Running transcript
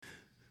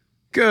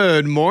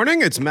Good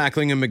morning. It's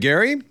Mackling and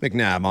McGarry.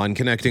 McNabb on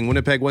Connecting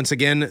Winnipeg once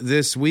again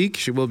this week.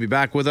 She will be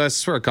back with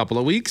us for a couple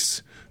of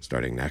weeks,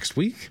 starting next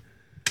week.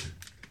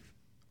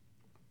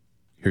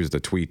 Here's the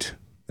tweet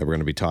that we're going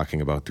to be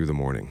talking about through the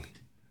morning.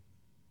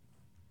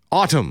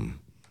 Autumn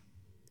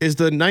is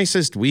the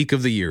nicest week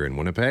of the year in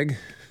Winnipeg.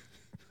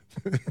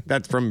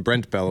 That's from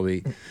Brent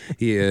Bellamy.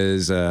 He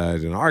is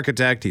an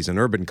architect, he's an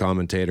urban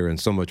commentator, and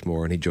so much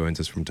more, and he joins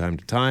us from time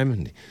to time,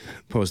 and he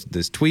posted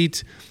this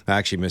tweet. I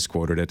actually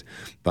misquoted it,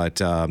 but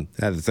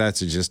that's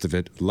the gist of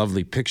it.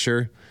 Lovely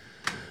picture.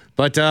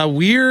 But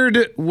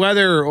weird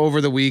weather over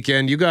the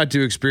weekend. You got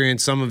to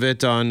experience some of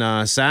it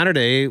on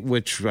Saturday,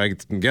 which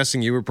I'm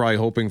guessing you were probably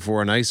hoping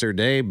for a nicer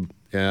day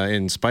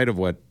in spite of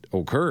what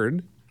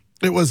occurred.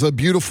 It was a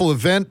beautiful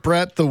event,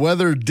 Brett. The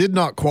weather did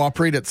not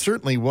cooperate. It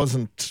certainly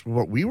wasn't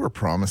what we were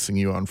promising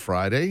you on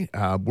Friday.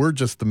 We're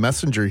just the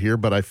messenger here,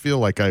 but I feel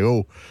like I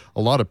owe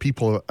a lot of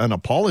people an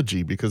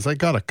apology because I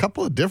got a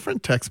couple of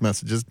different text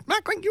messages.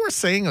 Mac, like you were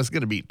saying it was going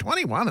to be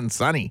 21 and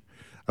sunny.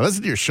 I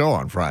listened to your show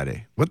on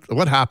Friday.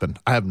 What happened?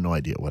 I have no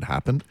idea what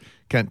happened.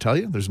 Can't tell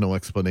you. There's no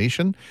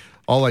explanation.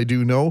 All I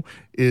do know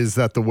is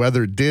that the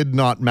weather did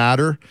not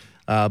matter.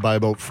 By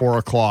about 4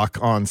 o'clock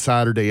on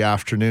Saturday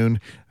afternoon,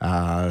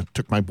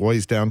 took my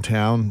boys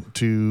downtown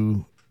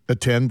to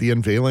attend the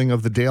unveiling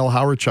of the Dale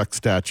Hawerchuk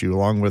statue,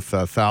 along with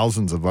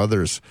thousands of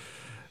others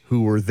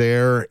who were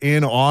there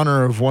in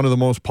honor of one of the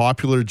most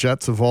popular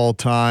Jets of all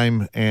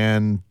time.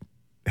 And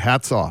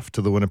hats off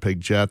to the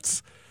Winnipeg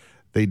Jets.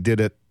 They did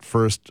it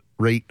first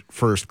rate,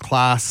 first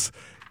class.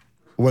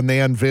 When they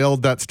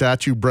unveiled that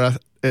statue,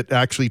 it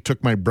actually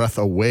took my breath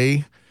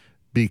away,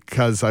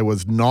 because I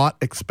was not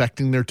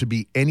expecting there to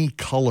be any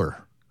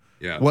color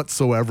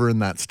whatsoever in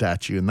that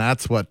statue. And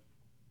that's what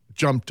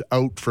jumped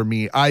out for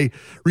me. I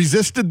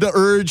resisted the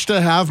urge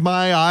to have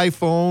my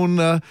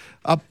iPhone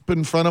up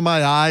in front of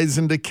my eyes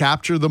and to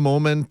capture the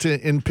moment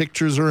in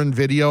pictures or in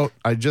video.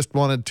 I just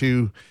wanted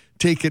to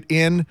take it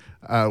in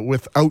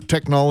without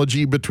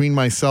technology between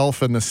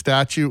myself and the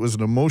statue. It was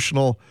an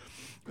emotional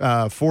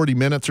 40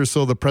 minutes or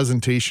so. The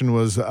presentation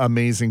was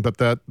amazing, but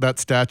that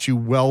statue,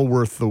 well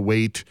worth the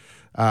wait.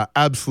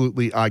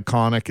 Absolutely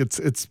iconic.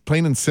 It's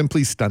plain and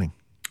simply stunning.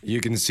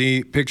 You can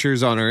see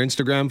pictures on our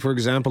Instagram, for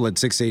example, at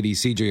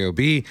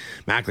 680CJOB.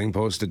 Mackling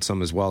posted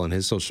some as well on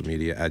his social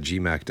media at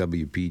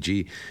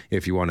GMACWPG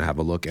if you want to have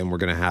a look. And we're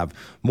going to have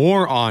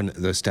more on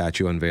the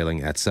statue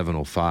unveiling at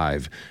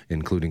 7:05,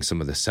 including some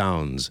of the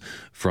sounds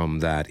from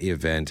that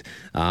event.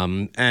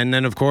 And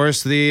then, of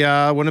course,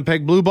 the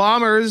Winnipeg Blue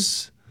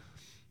Bombers.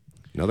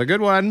 Another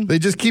good one. They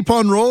just keep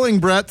on rolling,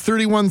 Brett.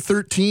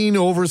 31-13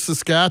 over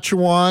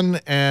Saskatchewan,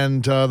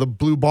 and the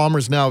Blue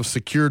Bombers now have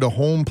secured a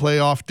home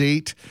playoff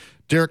date.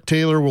 Derek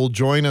Taylor will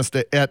join us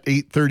at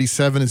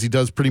 8:37, as he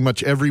does pretty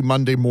much every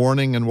Monday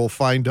morning, and we'll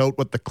find out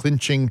what the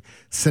clinching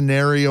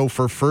scenario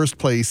for first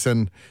place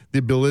and the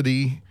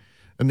ability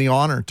and the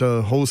honor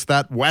to host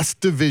that West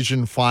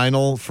Division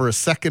final for a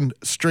second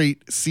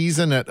straight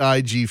season at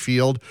IG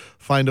Field.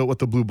 Find out what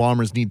the Blue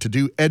Bombers need to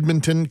do.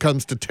 Edmonton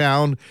comes to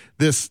town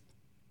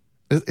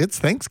It's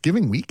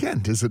Thanksgiving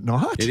weekend, is it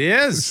not? It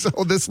is. So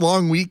this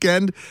long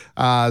weekend,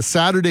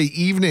 Saturday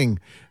evening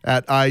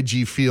at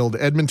IG Field,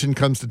 Edmonton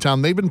comes to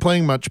town. They've been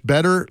playing much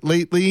better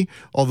lately,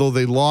 although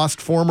they lost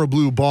former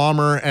Blue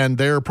Bomber and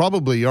they're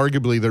probably,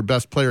 arguably, their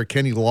best player,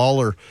 Kenny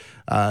Lawler,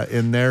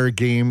 in their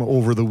game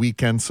over the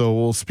weekend. So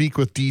we'll speak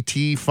with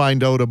DT,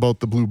 find out about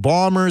the Blue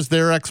Bombers,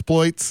 their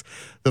exploits,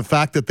 the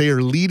fact that they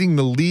are leading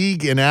the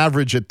league in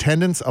average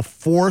attendance, a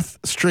fourth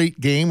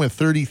straight game with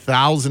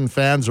 30,000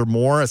 fans or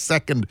more, a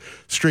second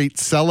straight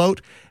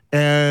sellout.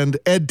 And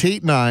Ed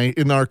Tate and I,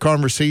 in our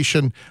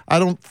conversation, I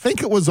don't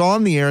think it was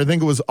on the air, I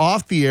think it was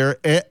off the air,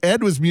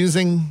 Ed was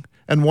musing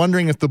and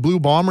wondering if the Blue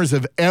Bombers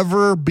have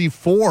ever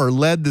before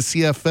led the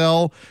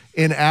CFL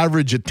in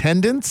average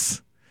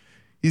attendance.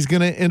 He's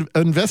going to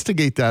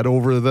investigate that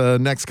over the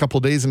next couple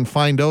of days and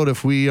find out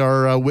if we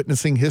are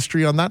witnessing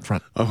history on that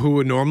front. Who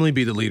would normally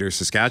be the leader?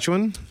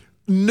 Saskatchewan?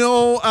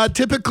 No,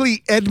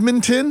 typically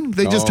Edmonton.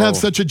 They just have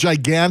such a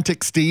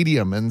gigantic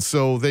stadium, and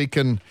so they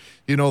can,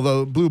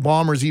 the Blue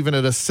Bombers, even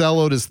at a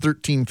sellout, is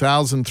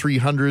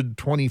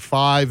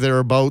 13,325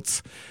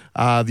 thereabouts.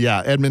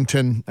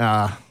 Edmonton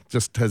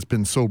just has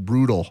been so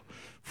brutal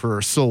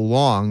for so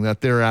long that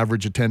their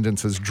average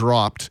attendance has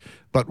dropped.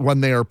 But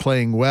when they are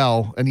playing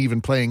well and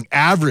even playing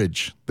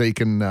average, they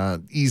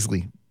can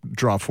easily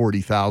draw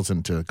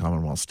 40,000 to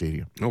Commonwealth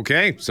Stadium.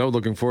 Okay, so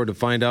looking forward to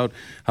find out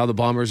how the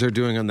Bombers are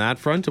doing on that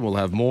front, and we'll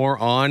have more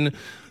on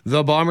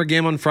the Bomber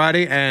game on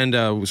Friday and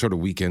sort of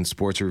weekend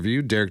sports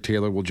review. Derek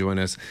Taylor will join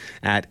us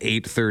at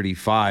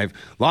 8:35.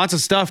 Lots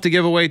of stuff to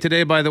give away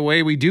today, by the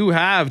way. We do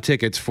have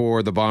tickets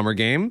for the Bomber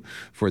game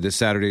for this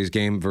Saturday's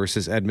game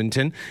versus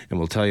Edmonton, and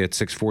we'll tell you at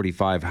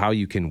 6:45 how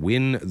you can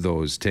win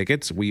those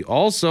tickets. We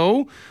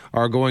also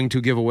are going to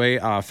give away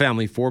a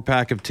family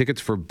 4-pack of tickets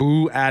for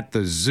Boo at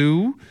the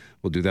Zoo.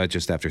 We'll do that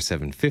just after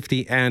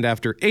 7:50. And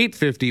after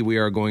 8:50, we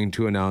are going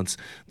to announce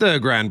the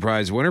grand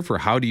prize winner for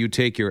How Do You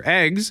Take Your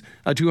Eggs?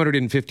 A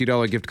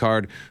 $250 gift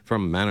card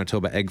from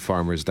Manitoba Egg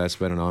Farmers. That's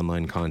been an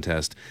online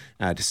contest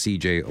at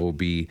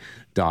cjob.com.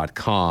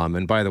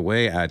 And by the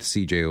way, at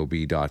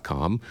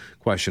cjob.com,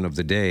 question of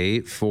the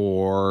day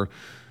for...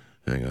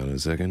 Hang on a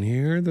second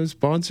here. The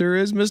sponsor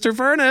is Mr.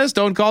 Furnace.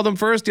 Don't call them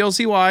first. You'll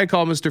see why.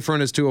 Call Mr.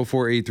 Furnace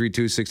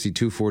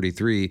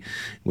 204-832-6243.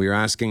 We are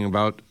asking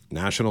about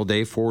National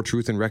Day for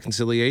Truth and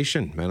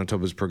Reconciliation.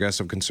 Manitoba's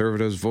Progressive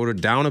Conservatives voted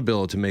down a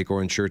bill to make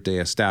Orange Shirt Day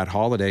a stat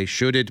holiday.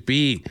 Should it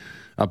be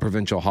a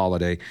provincial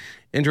holiday?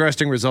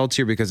 Interesting results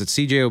here because at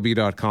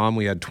cjob.com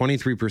we had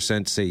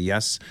 23% say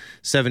yes,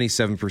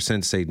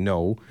 77% say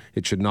no.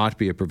 It should not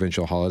be a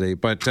provincial holiday,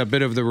 but a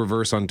bit of the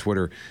reverse on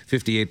Twitter.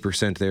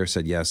 58% there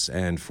said yes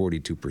and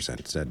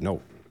 42% said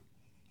no.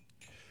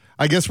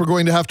 I guess we're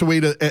going to have to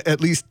wait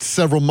at least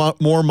several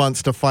more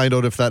months to find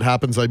out if that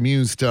happens. I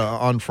mused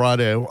on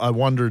Friday. I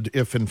wondered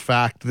if, in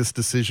fact, this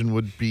decision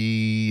would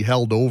be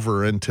held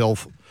over until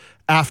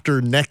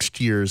after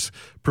next year's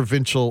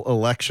provincial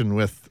election,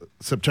 with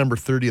September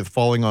 30th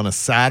falling on a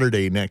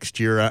Saturday next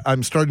year.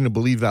 I'm starting to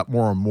believe that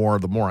more and more,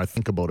 the more I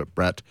think about it,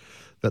 Brett,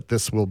 that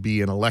this will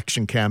be an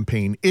election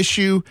campaign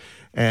issue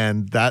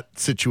and that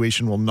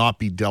situation will not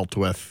be dealt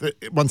with.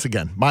 Once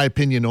again, my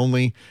opinion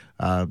only,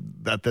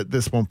 that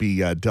this won't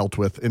be dealt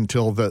with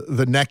until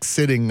the next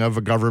sitting of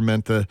a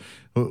government,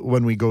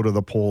 when we go to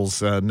the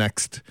polls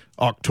next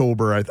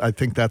October. I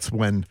think that's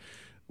when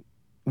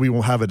we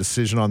will have a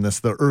decision on this.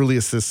 The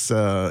earliest this,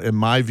 in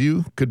my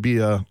view, could be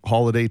a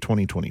holiday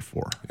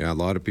 2024. Yeah, a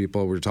lot of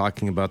people were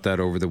talking about that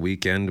over the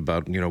weekend,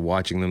 about,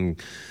 watching them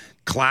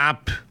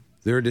clap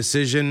their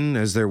decision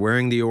as they're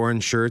wearing the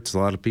orange shirts. A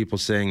lot of people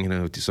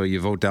saying, so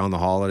you vote down the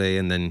holiday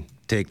and then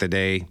take the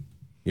day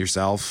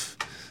yourself.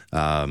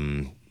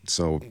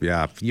 So,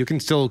 yeah, you can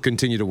still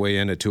continue to weigh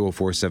in at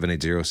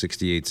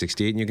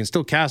 204-780-6868, and you can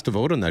still cast a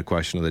vote on that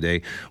question of the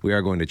day. We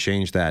are going to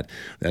change that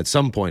at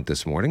some point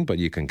this morning, but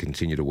you can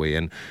continue to weigh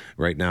in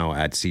right now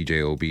at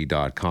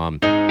cjob.com.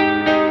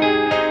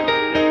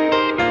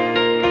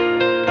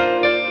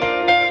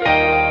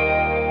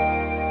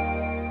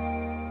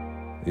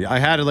 I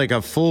had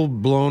a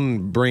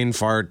full-blown brain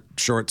fart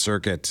short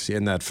circuit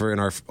in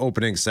our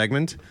opening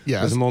segment. Yes.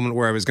 There was a moment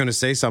where I was going to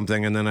say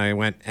something, and then I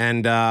went,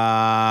 and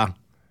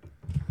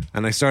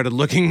I started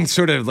looking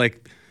sort of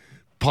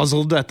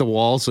puzzled at the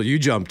wall. So you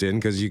jumped in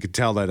because you could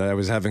tell that I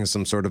was having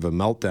some sort of a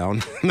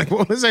meltdown.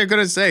 What was I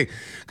going to say?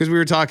 Because we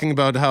were talking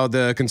about how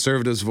the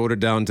Conservatives voted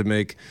down to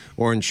make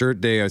Orange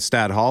Shirt Day a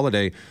stat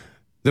holiday.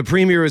 The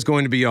Premier is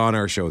going to be on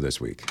our show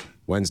this week,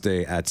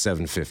 Wednesday at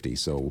 7:50.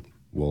 So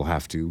we'll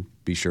have to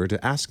be sure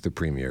to ask the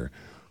Premier,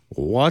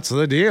 what's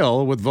the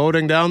deal with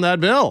voting down that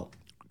bill?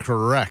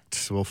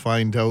 Correct. We'll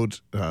find out,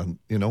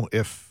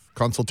 if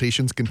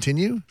consultations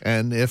continue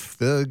and if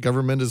the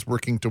government is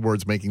working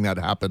towards making that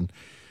happen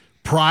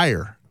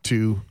prior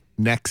to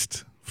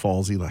next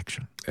fall's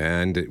election.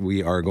 And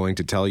we are going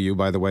to tell you,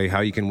 by the way,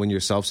 how you can win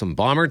yourself some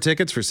Bomber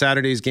tickets for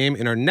Saturday's game.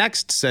 In our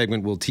next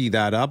segment, we'll tee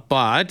that up,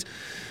 but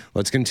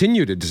let's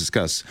continue to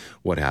discuss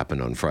what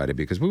happened on Friday,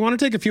 because we want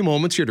to take a few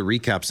moments here to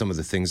recap some of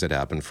the things that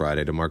happened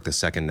Friday to mark the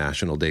second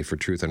National Day for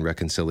Truth and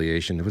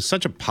Reconciliation. It was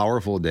such a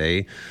powerful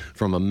day,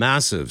 from a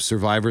massive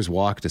survivor's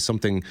walk to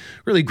something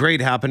really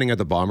great happening at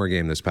the Bomber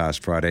game this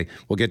past Friday.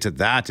 We'll get to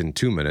that in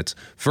 2 minutes.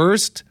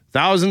 First,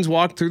 thousands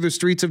walked through the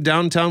streets of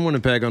downtown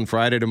Winnipeg on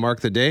Friday to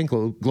mark the day.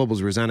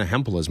 Global's Rosanna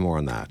Hempel has more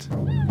on that.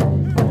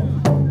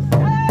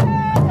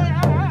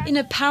 In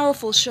a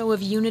powerful show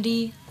of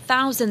unity,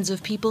 thousands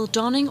of people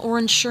donning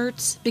orange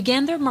shirts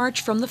began their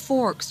march from the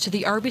Forks to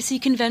the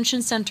RBC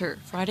Convention Centre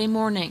Friday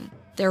morning.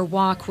 Their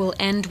walk will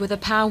end with a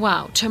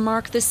powwow to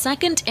mark the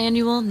second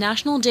annual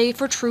National Day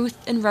for Truth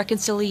and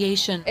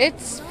Reconciliation.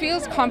 It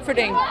feels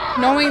comforting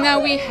knowing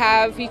that we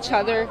have each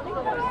other.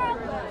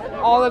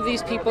 All of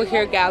these people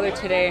here gathered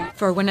today.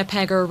 For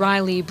Winnipegger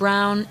Riley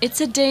Brown,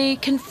 it's a day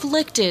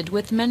conflicted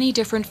with many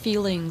different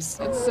feelings.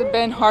 It's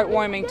been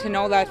heartwarming to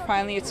know that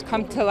finally it's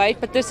come to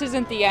light, but this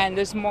isn't the end.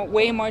 There's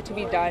way more to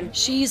be done.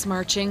 She's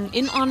marching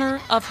in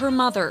honor of her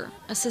mother,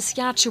 a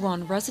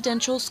Saskatchewan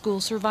residential school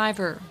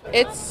survivor.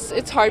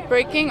 It's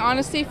heartbreaking,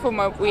 honestly, from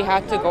what we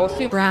had to go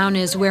through. Brown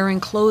is wearing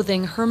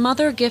clothing her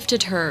mother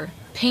gifted her,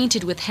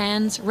 painted with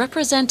hands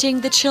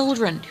representing the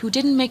children who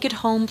didn't make it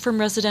home from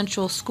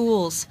residential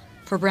schools.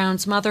 For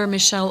Brown's mother,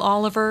 Michelle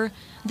Oliver,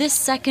 this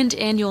second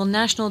annual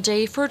National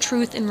Day for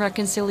Truth and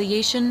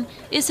Reconciliation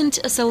isn't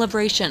a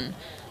celebration,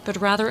 but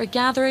rather a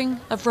gathering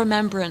of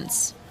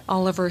remembrance.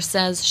 Oliver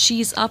says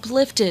she's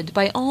uplifted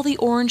by all the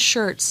orange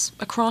shirts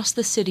across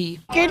the city.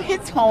 It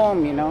hits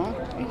home,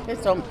 It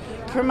hits home.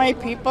 For my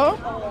people,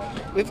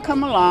 we've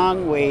come a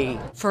long way.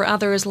 For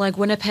others like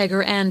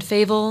Winnipegger Ann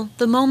Favel,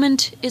 the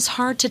moment is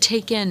hard to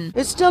take in.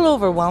 It's still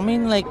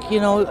overwhelming. I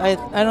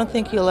don't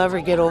think you'll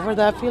ever get over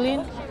that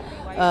feeling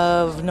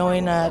of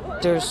knowing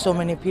that there's so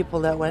many people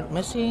that went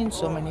missing,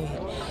 so many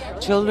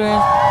children.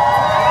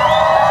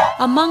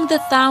 Among the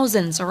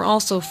thousands are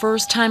also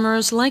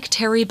first-timers like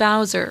Terry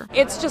Bowser.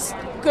 It's just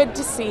good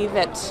to see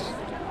that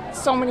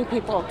so many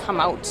people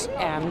come out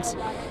and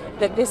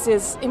that this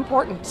is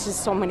important to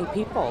so many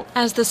people.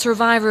 As the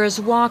survivors'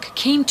 walk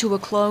came to a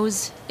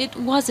close, it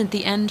wasn't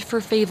the end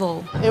for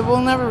Fable. It will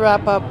never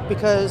wrap up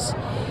because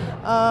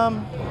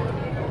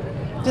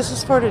this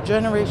is for the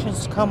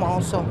generations to come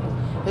also.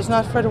 It's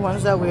not for the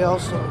ones that we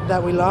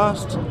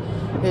lost.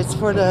 It's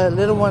for the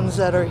little ones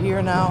that are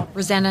here now.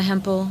 Rosanna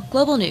Hempel,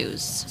 Global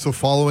News. So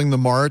following the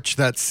march,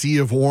 that sea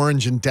of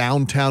orange in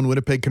downtown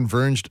Winnipeg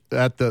converged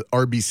at the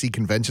RBC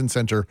Convention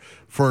Center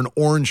for an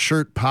orange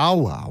shirt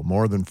powwow.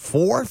 More than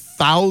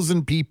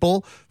 4,000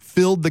 people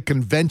filled the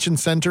convention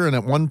center, and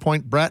at one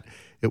point, Brett,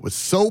 it was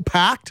so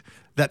packed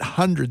that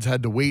hundreds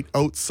had to wait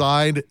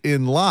outside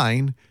in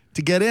line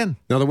to get in.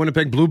 Now, the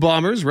Winnipeg Blue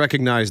Bombers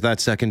recognized that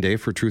second day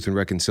for Truth and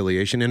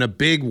Reconciliation in a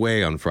big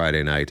way on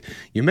Friday night.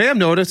 You may have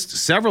noticed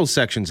several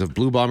sections of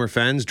Blue Bomber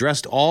fans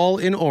dressed all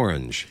in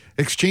orange.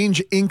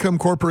 Exchange Income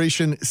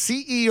Corporation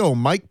CEO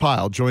Mike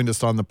Pyle joined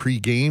us on the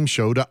pre-game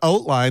show to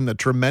outline the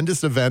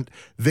tremendous event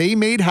they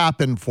made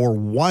happen for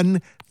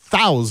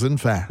 1,000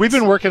 fans. We've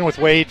been working with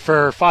Wade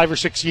for 5 or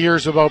 6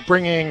 years about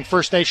bringing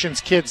First Nations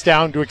kids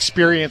down to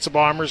experience a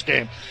Bombers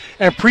game.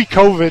 And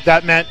pre-COVID,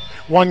 that meant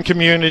one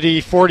community,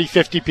 40,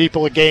 50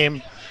 people a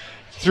game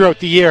throughout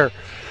the year.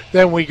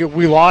 Then we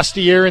lost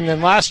a year, and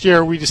then last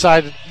year we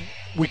decided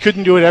we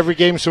couldn't do it every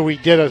game, so we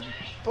did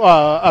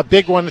a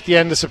big one at the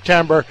end of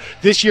September.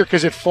 This year,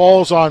 because it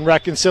falls on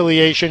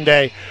Reconciliation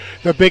Day,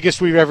 the biggest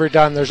we've ever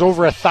done. There's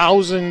over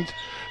 1,000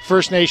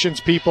 First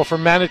Nations people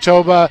from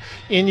Manitoba,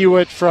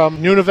 Inuit from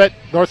Nunavut,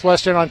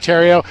 Northwestern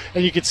Ontario,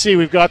 and you can see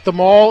we've got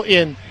them all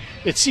in.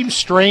 It seems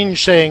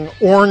strange saying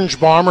orange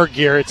bomber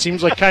gear. It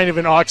seems like kind of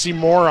an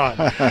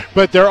oxymoron,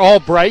 but they're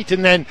all bright.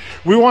 And then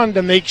we wanted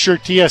to make sure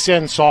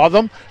TSN saw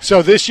them.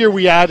 So this year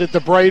we added the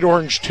bright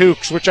orange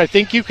toques, which I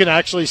think you can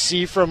actually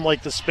see from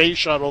like the space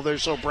shuttle. They're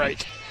so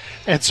bright.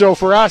 And so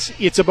for us,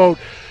 it's about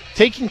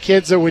taking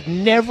kids that would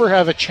never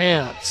have a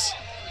chance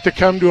to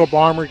come to a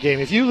Bomber game.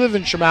 If you live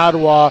in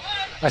Shamattawa,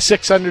 a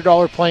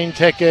 $600 plane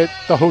ticket,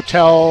 the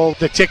hotel,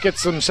 the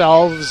tickets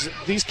themselves,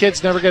 these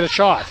kids never get a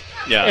shot.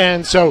 Yeah.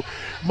 And so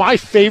my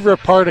favorite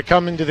part of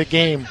coming to the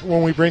game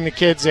when we bring the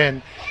kids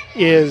in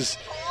is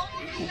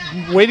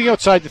waiting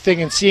outside the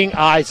thing and seeing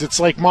eyes. It's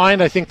like mine,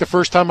 I think, the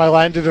first time I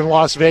landed in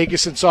Las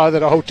Vegas and saw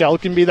that a hotel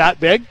can be that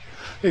big.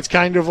 It's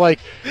kind of like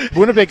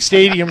Winnipeg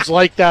Stadium's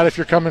like that if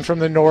you're coming from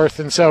the north.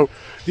 And so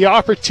the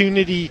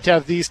opportunity to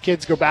have these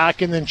kids go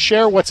back and then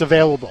share what's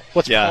available,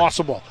 what's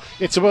possible.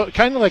 It's about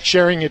kind of like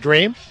sharing a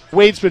dream.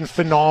 Wade's been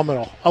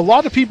phenomenal. A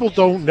lot of people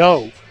don't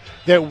know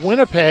that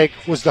Winnipeg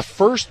was the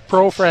first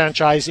pro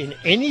franchise in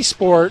any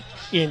sport,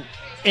 in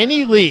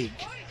any league,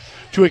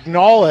 to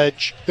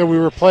acknowledge that we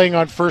were playing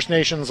on First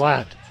Nations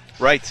land.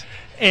 Right.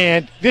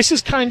 And this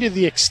is kind of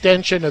the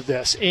extension of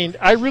this. And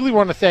I really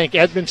want to thank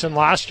Edmonton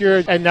last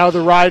year and now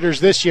the Riders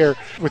this year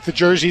with the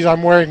jerseys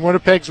I'm wearing.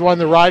 Winnipeg's won,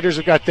 the Riders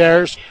have got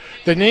theirs.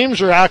 The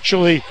names are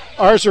actually,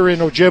 ours are in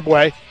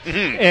Ojibwe,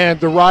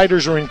 and the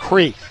Riders are in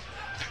Cree.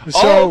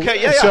 So,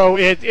 so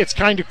it's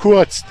kind of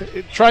cool. It's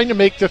trying to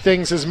make the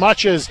things as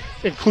much as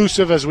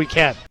inclusive as we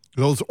can.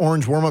 Those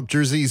orange warm-up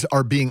jerseys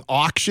are being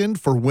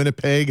auctioned for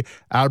Winnipeg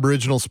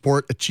Aboriginal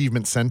Sport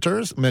Achievement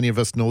Centers. Many of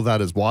us know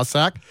that as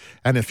WASAC.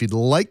 And if you'd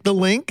like the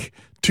link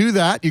to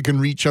that, you can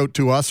reach out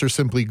to us or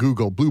simply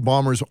Google Blue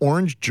Bombers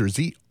Orange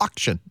Jersey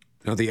Auction.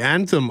 Now, the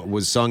anthem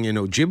was sung in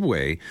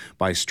Ojibwe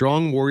by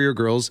Strong Warrior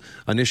Girls,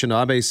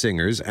 Anishinaabe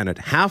singers, and at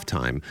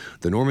halftime,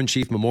 the Norman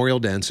Chief Memorial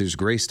Dancers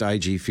graced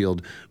IG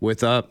Field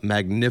with a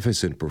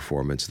magnificent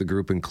performance. The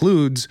group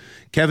includes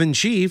Kevin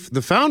Chief,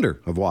 the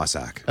founder of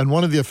WASAC. And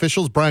one of the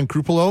officials, Brian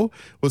Krupolo,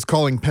 was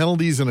calling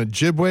penalties in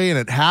Ojibwe, and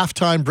at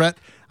halftime, Brett,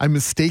 I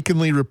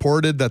mistakenly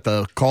reported that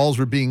the calls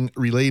were being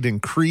relayed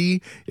in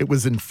Cree. It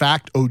was, in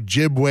fact,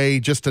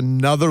 Ojibwe, just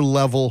another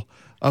level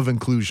of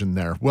inclusion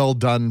there. Well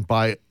done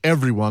by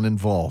everyone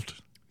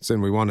involved. So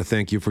we want to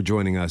thank you for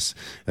joining us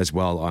as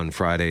well on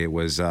Friday. It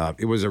was a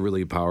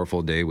really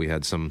powerful day. We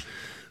had some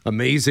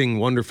amazing,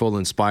 wonderful,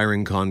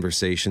 inspiring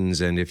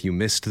conversations. And if you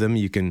missed them,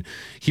 you can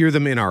hear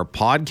them in our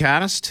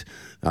podcast.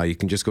 You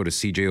can just go to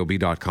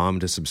cjob.com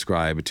to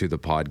subscribe to the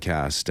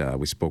podcast.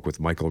 We spoke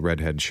with Michael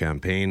Redhead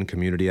Champagne,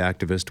 community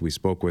activist. We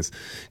spoke with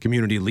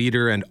community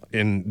leader and,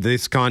 in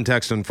this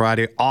context on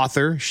Friday,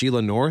 author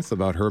Sheila North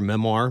about her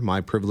memoir,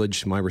 My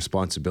Privilege, My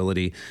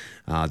Responsibility.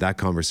 That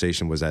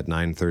conversation was at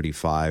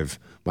 9:35.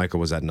 Michael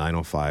was at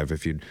 9:05.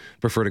 If you'd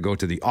prefer to go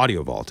to the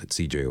audio vault at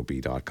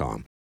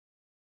cjob.com.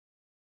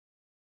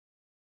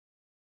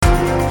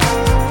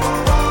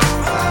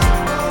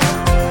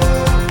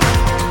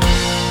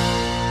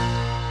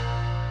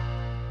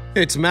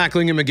 It's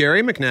Mackling and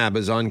McGarry. McNabb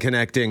is on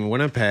Connecting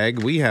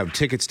Winnipeg. We have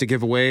tickets to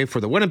give away for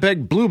the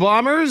Winnipeg Blue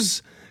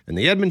Bombers and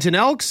the Edmonton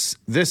Elks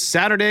this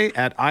Saturday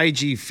at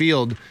IG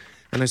Field.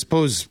 And I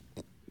suppose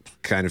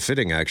kind of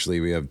fitting, actually,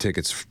 we have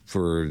tickets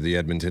for the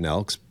Edmonton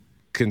Elks,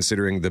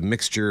 considering the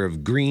mixture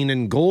of green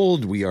and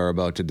gold we are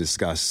about to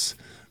discuss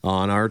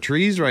on our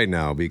trees right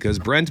now because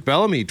Brent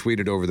Bellamy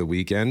tweeted over the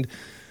weekend,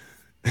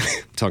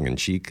 tongue in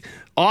cheek,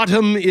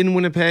 autumn in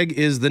Winnipeg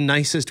is the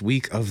nicest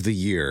week of the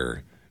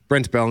year.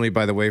 Brent Bellamy,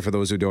 by the way, for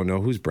those who don't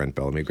know, who's Brent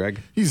Bellamy, Greg?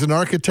 He's an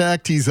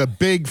architect. He's a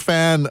big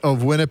fan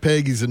of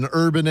Winnipeg. He's an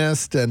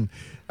urbanist, and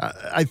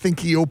I think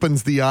he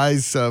opens the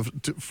eyes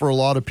for a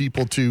lot of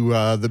people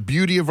to the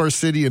beauty of our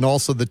city and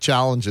also the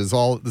challenges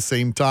all at the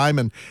same time.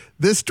 And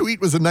this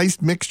tweet was a nice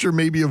mixture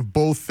maybe of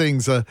both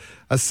things, a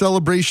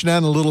celebration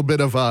and a little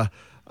bit of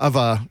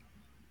a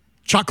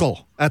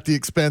chuckle at the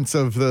expense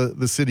of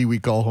the city we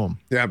call home.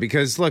 Yeah,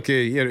 because look,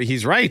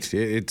 he's right.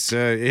 It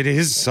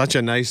is such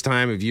a nice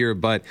time of year,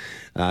 but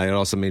it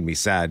also made me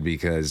sad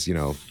because,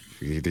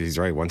 he's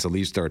right. Once the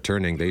leaves start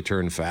turning, they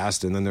turn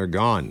fast and then they're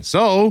gone.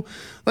 So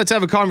let's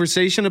have a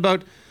conversation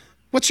about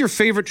what's your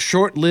favorite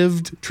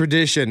short-lived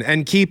tradition,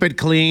 and keep it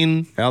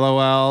clean.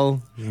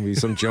 LOL. Maybe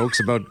some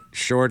jokes about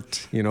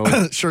short,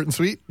 short and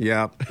sweet.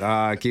 Yeah.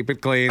 Keep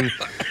it clean.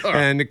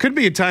 And it could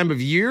be a time of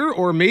year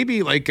or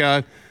maybe like,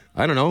 I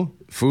don't know,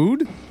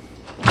 food.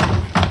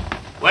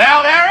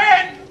 Well,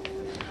 they're in.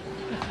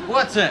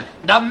 What's in?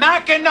 The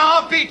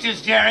Mackinac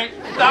Beaches, Jerry.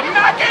 The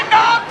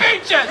Mackinac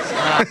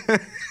Beaches.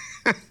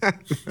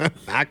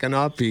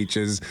 Mackinac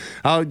Peaches.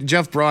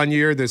 Jeff Braun,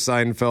 you're the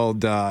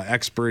Seinfeld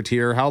expert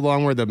here. How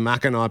long were the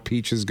Mackinac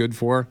Peaches good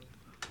for?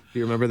 Do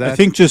you remember that? I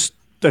think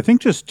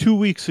just 2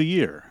 weeks a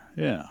year.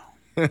 Yeah.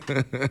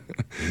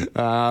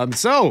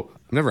 So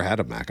I've never had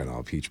a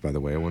Mackinac Peach, by the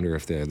way. I wonder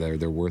if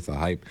they're worth the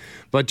hype.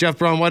 But Jeff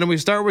Braun, why don't we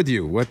start with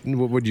you? What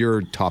would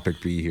your topic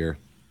be here?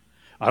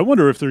 I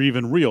wonder if they're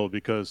even real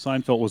because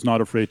Seinfeld was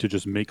not afraid to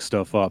just make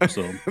stuff up.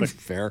 So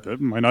fair.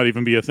 That might not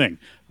even be a thing.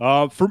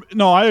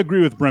 I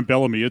agree with Brent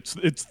Bellamy. It's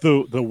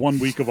the 1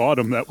 week of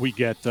autumn that we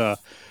get.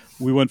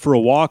 We went for a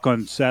walk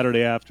on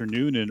Saturday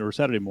afternoon or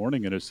Saturday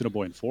morning in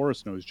Assiniboine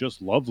Forest, and it was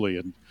just lovely.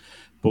 And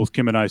both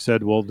Kim and I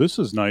said, well, this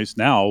is nice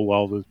now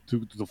while the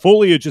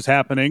foliage is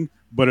happening,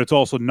 but it's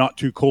also not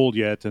too cold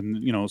yet,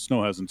 and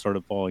snow hasn't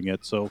started falling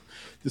yet. So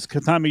this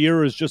time of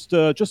year is just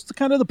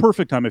kind of the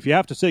perfect time. If you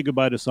have to say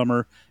goodbye to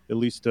summer, at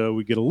least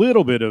we get a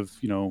little bit of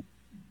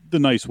the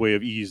nice way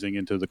of easing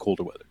into the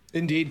colder weather.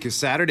 Indeed, because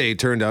Saturday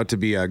turned out to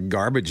be a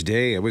garbage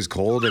day. It was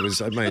cold. It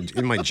was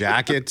in my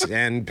jacket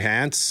and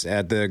pants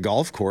at the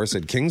golf course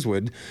at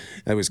Kingswood.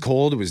 It was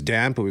cold. It was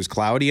damp. It was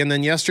cloudy. And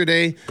then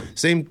yesterday,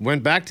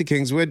 went back to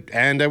Kingswood,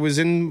 and I was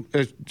in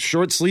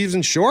short sleeves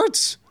and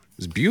shorts. It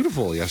was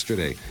beautiful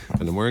yesterday.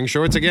 And I'm wearing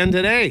shorts again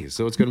today.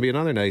 So it's going to be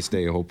another nice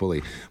day,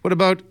 hopefully. What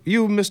about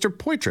you, Mr.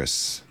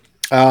 Poitras?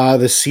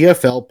 The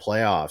CFL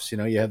playoffs.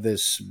 You have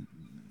this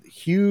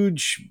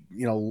huge,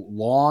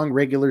 long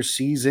regular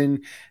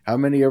season, how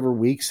many ever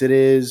weeks it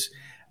is.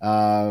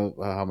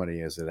 How many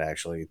is it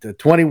actually?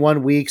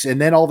 21 weeks. And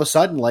then all of a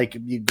sudden, like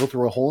you go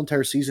through a whole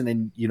entire season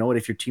and you know what,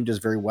 if your team does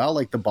very well,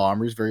 like the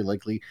Bombers, very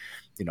likely,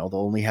 they'll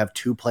only have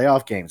 2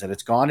 playoff games and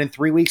it's gone in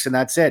 3 weeks and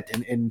that's it.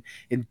 And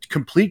in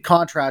complete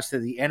contrast to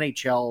the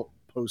NHL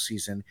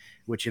postseason,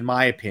 which in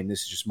my opinion,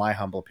 this is just my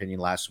humble opinion,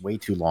 lasts way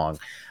too long.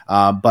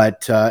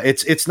 But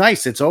it's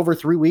nice. It's over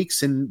 3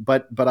 weeks,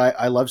 but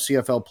I love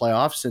CFL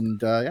playoffs,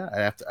 and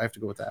I have to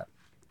go with that.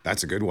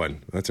 That's a good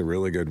one. That's a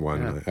really good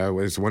one. Yeah. I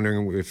was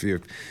wondering if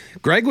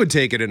Greg would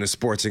take it in a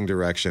sportsing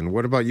direction.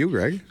 What about you,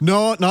 Greg?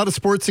 No, not a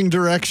sportsing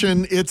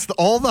direction. It's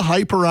all the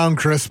hype around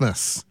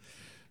Christmas.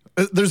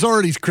 There's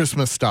already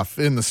Christmas stuff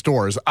in the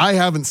stores. I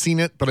haven't seen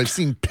it, but I've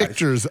seen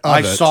pictures of it.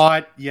 I saw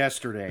it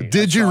yesterday.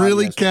 Did you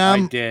really,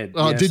 Cam? I did.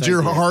 Did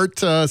your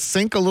heart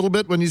sink a little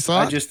bit when you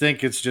saw it? I just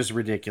think it's just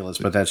ridiculous,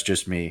 but that's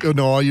just me.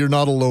 No, you're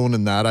not alone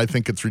in that. I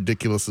think it's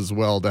ridiculous as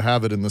well to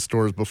have it in the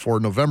stores before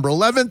November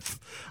 11th.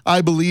 I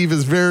believe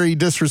is very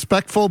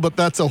disrespectful, but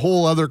that's a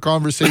whole other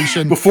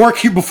conversation. before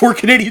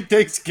Canadian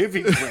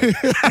Thanksgiving.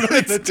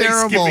 It's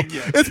terrible.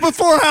 It's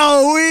before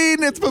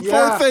Halloween. It's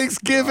before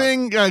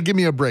Thanksgiving. Give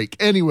me a break.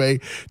 Anyway,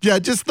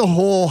 just the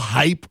whole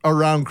hype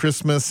around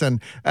Christmas.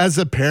 And as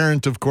a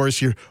parent, of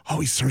course, you're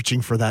always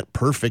searching for that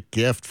perfect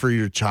gift for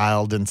your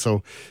child. And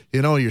so,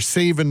 you're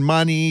saving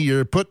money,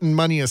 you're putting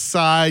money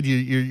aside,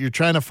 you're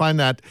trying to find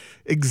that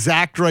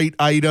exact right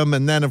item.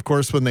 And then, of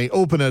course, when they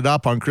open it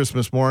up on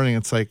Christmas morning,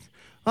 it's like,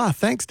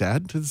 thanks,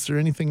 Dad. Is there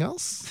anything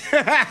else?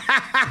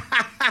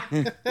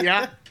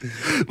 Yeah.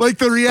 Like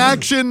the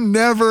reaction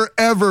never,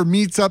 ever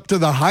meets up to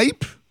the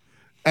hype.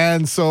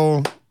 And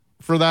so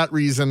for that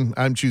reason,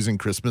 I'm choosing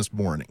Christmas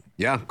morning.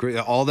 Yeah,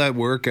 all that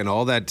work and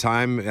all that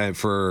time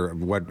for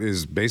what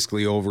is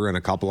basically over in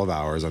a couple of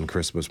hours on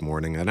Christmas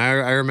morning. And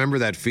I remember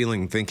that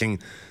feeling, thinking,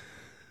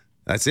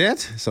 that's it?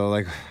 So,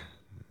 like,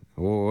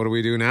 what do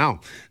we do now?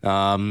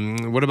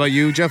 What about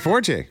you, Jeff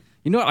Forte?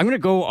 You know what? I'm going to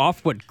go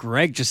off what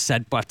Greg just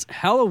said, but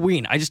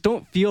Halloween, I just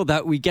don't feel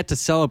that we get to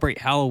celebrate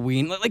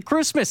Halloween like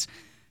Christmas.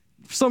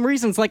 For some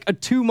reason, it's like a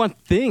 2-month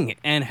thing,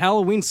 and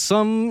Halloween,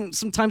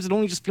 sometimes it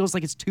only just feels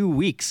like it's 2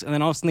 weeks, and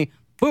then all of a sudden,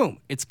 boom,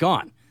 it's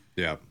gone.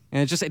 Yeah.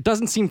 And it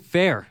doesn't seem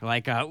fair.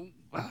 Like,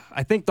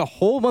 I think the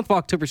whole month of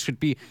October should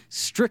be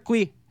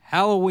strictly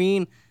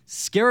Halloween,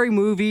 scary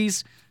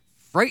movies,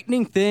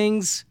 frightening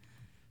things.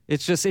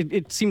 It's just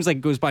it seems like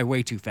it goes by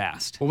way too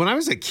fast. Well, when I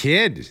was a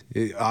kid,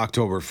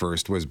 October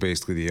 1st was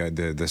basically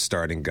the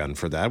starting gun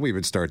for that. We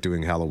would start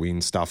doing Halloween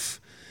stuff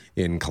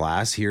in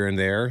class here and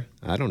there.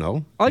 I don't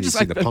know. You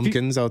see the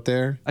pumpkins out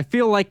there. I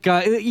feel like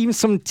even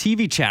some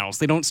TV channels,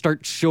 they don't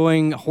start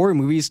showing horror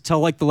movies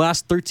till like the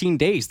last 13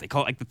 days. They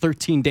call it like the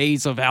 13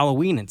 days of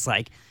Halloween. It's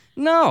like,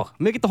 no,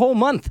 make it the whole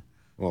month.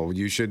 Well,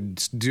 you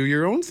should do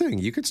your own thing.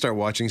 You could start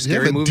watching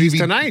scary movies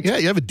tonight. Yeah,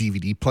 you have a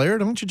DVD player,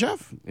 don't you,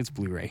 Jeff? It's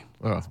Blu-ray.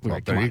 Oh, It's Blu-ray.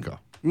 well, there Come you on. go.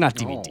 Not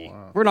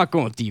DVD. We're not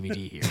going with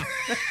DVD here.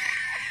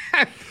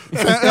 A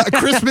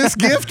Christmas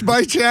gift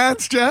by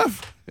chance,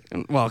 Jeff?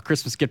 Well, a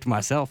Christmas gift to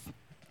myself.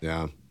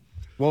 Yeah.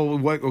 Well,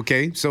 what?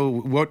 Okay, so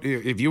what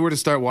if you were to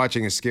start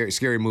watching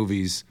scary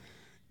movies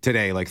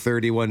today, like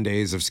 31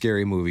 days of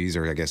scary movies,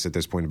 or I guess at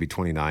this point it'd be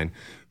 29,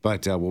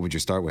 but what would you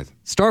start with?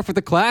 Start with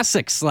the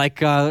classics, like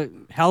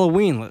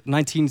Halloween,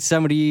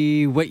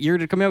 1970, what year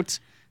did it come out?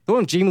 The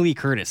one with Jamie Lee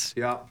Curtis.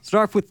 Yeah.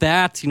 Start off with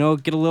that,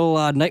 get a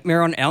little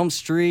Nightmare on Elm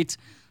Street,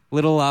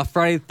 little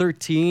Friday the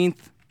 13th.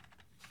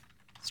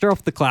 Start off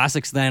with the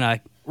classics, then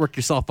work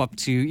yourself up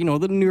to,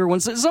 the newer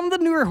ones. Some of the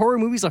newer horror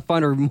movies I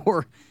find are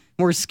more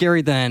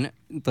scary than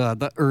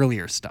the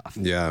earlier stuff.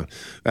 Yeah.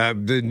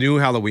 The new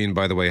Halloween,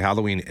 by the way,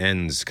 Halloween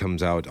Ends,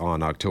 comes out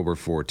on October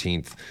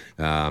 14th.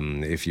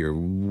 If you're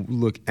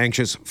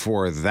anxious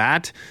for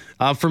that.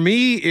 For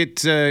me,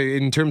 it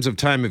in terms of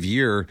time of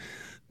year,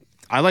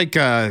 I like,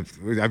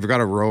 I've got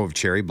a row of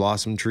cherry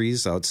blossom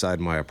trees outside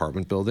my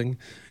apartment building.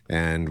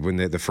 And when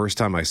the first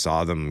time I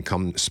saw them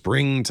come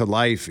spring to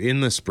life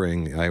in the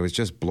spring, I was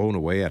just blown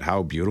away at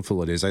how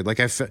beautiful it is.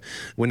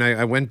 When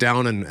I went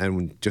down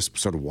and just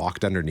sort of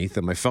walked underneath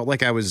them, I felt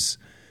like I was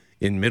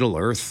in Middle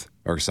Earth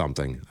or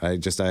something. I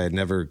had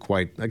never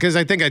quite, because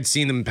I think I'd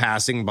seen them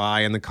passing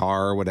by in the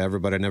car or whatever,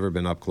 but I'd never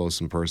been up close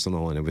and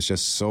personal, and it was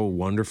just so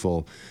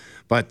wonderful.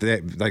 But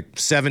like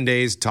 7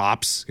 days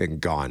tops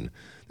and gone.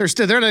 They're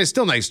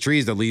still nice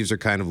trees. The leaves are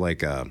kind of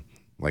like a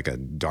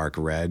dark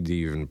red,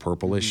 even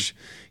purplish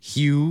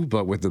hue,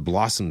 but with the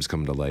blossoms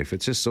come to life.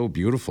 It's just so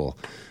beautiful.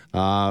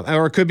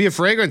 Or it could be a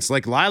fragrance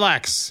like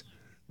lilacs.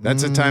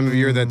 That's a time of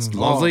year that's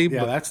lovely.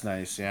 Yeah, that's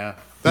nice, yeah.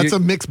 That's a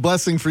mixed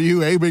blessing for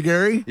you, eh, Big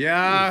Gary?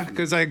 Yeah,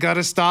 because I got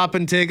to stop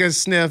and take a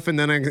sniff, and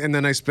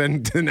then I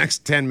spend the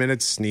next 10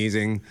 minutes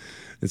sneezing.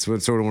 It's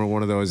sort of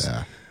one of those,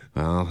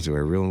 well, do I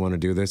really want to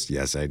do this?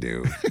 Yes, I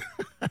do.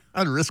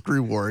 A risk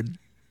reward.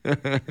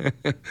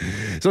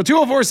 So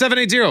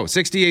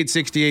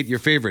 204-780-6868, your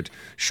favorite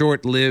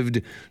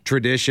short-lived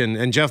tradition.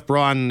 And Jeff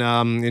Braun,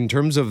 in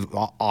terms of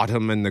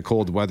autumn and the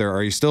cold weather,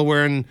 are you still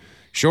wearing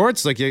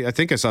shorts? Like, I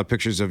think I saw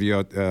pictures of you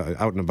out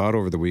and about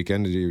over the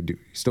weekend. Are you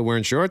still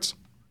wearing shorts?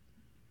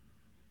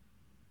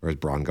 Or is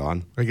Braun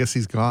gone? I guess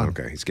he's gone.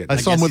 Okay, he's getting. I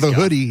saw him with a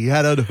hoodie. He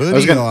had a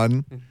hoodie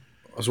on.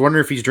 I was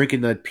wondering if he's drinking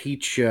that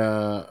peach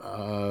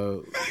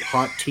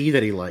hot tea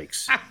that he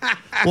likes.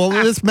 Well,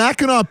 this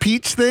Mackinac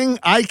peach thing,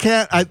 I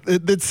can't.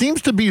 It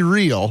seems to be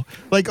real.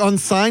 Like on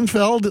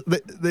Seinfeld,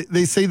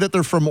 they say that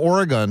they're from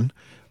Oregon,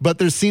 but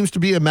there seems to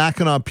be a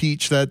Mackinac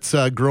peach that's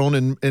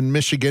grown in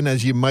Michigan,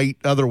 as you might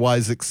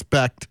otherwise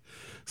expect.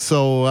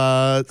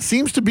 So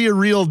seems to be a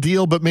real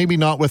deal, but maybe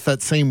not with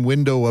that same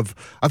window of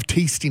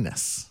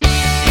tastiness.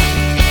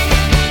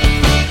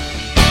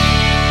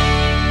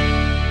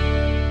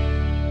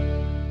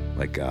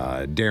 Like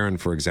Darren,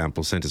 for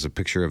example, sent us a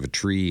picture of a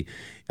tree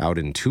out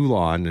in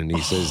Toulon, and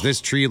he says, this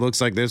tree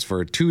looks like this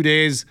for 2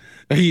 days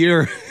a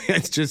year.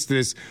 It's just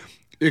this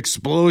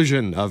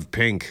explosion of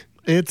pink.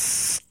 It's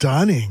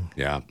stunning.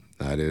 Yeah,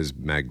 that is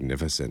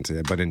magnificent.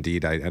 But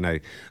indeed,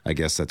 I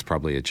guess that's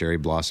probably a cherry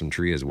blossom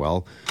tree as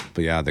well.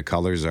 But yeah, the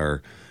colors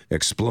are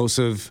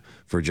explosive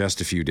for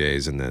just a few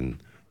days and then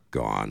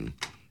gone,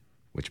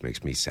 which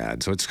makes me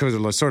sad. So it's sort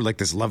of like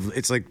this love.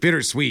 It's like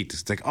bittersweet.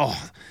 It's like,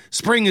 oh,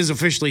 spring is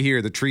officially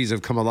here. The trees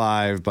have come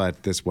alive,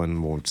 but this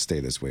one won't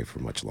stay this way for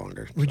much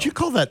longer. Would you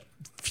call that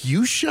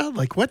fuchsia?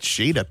 Like, what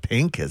shade of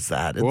pink is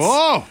that? It's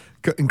Whoa!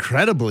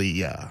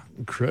 Incredibly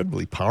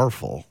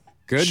powerful.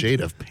 Good shade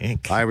of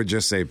pink. I would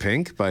just say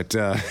pink, but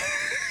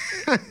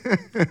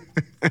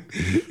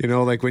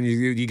like when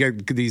you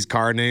get these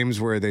car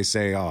names where they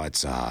say, oh,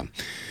 it's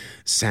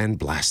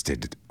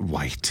sandblasted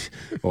white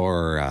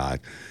or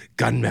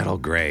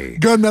gunmetal gray.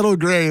 Gunmetal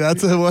gray.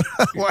 That's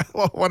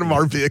one of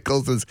our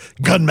vehicles is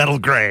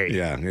gunmetal gray.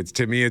 Yeah, it's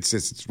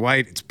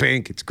white, it's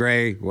pink, it's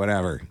gray,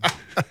 whatever.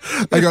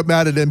 I got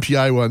mad at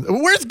MPI one.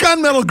 Where's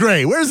gunmetal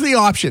gray? Where's the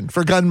option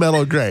for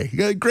gunmetal gray?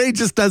 Gray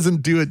just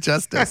doesn't do it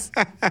justice.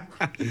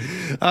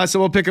 So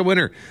we'll pick a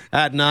winner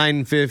at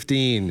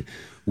 9:15.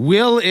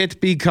 Will it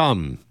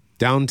become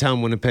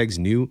downtown Winnipeg's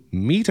new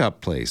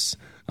meetup place?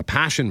 A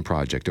passion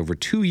project over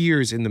 2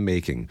 years in the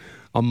making.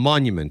 A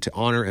monument to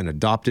honor an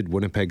adopted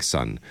Winnipeg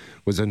son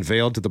was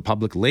unveiled to the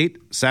public late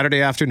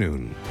Saturday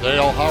afternoon.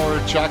 Dale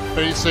Hawerchuk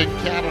facing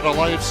Canada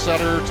Life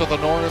Center to the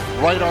north.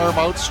 Right arm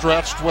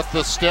outstretched with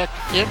the stick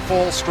in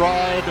full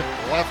stride.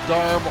 Left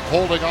arm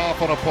holding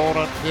off an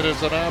opponent. It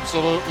is an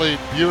absolutely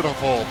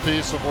beautiful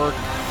piece of work.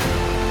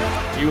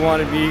 You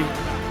wanted me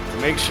to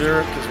make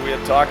sure, because we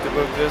had talked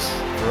about this,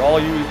 for all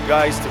you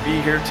guys to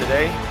be here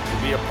today,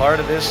 to be a part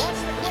of this,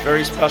 it's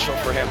very special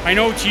for him. I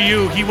know to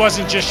you, he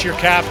wasn't just your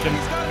captain.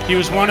 He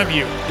was one of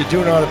you. You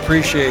do not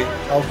appreciate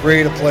how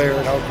great a player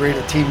and how great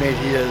a teammate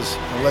he is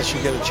unless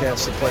you get a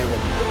chance to play with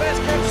him. The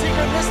best coach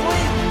secret in this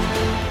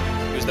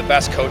league. He was the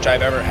best coach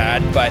I've ever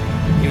had, but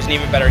he was an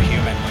even better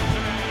human.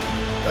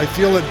 I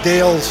feel that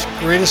Dale's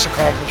greatest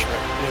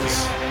accomplishment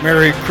is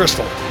marry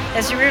Crystal.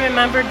 As you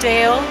remember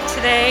Dale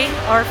today,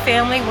 our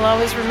family will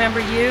always remember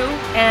you,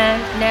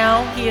 and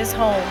now he is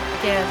home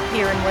again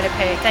here in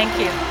Winnipeg. Thank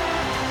you.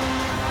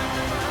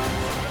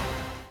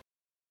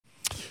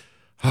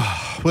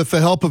 With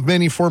the help of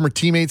many former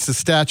teammates, the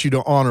statue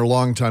to honor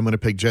longtime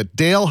Winnipeg Jet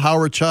Dale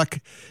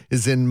Hawerchuk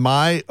is, in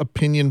my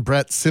opinion,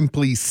 Brett,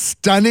 simply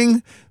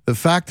stunning. The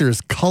fact there's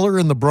color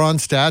in the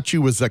bronze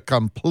statue was a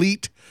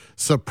complete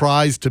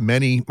surprise to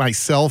many,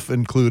 myself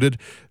included.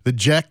 The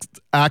Jets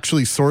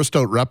actually sourced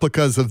out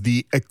replicas of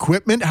the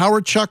equipment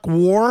Hawerchuk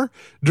wore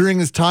during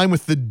his time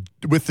with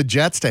the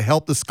Jets to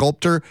help the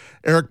sculptor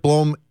Eric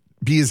Blom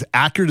be as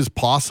accurate as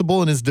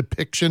possible in his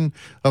depiction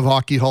of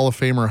Hockey Hall of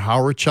Famer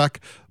Hawerchuk.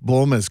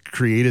 Blom has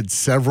created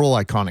several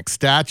iconic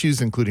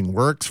statues, including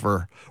works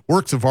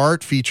of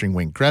art featuring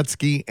Wayne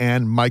Gretzky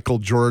and Michael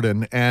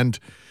Jordan. And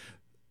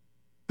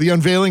the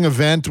unveiling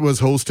event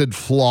was hosted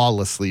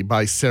flawlessly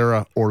by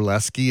Sarah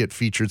Orlesky. It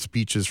featured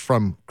speeches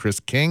from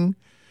Chris King,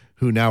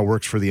 who now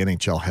works for the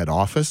NHL head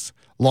office,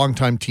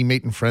 longtime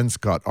teammate and friend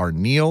Scott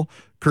Arneal,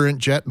 current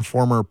Jet and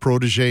former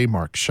protege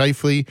Mark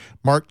Scheifele,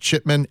 Mark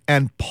Chipman,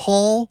 and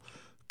Paul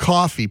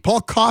Coffey.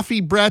 Paul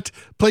Coffey, Brett,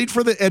 played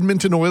for the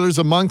Edmonton Oilers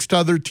amongst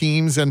other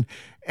teams,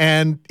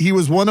 and he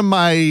was one of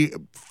my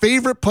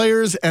favorite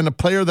players and a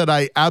player that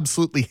I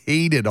absolutely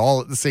hated all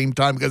at the same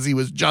time because he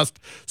was just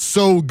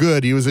so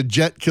good. He was a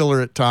jet killer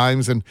at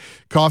times, and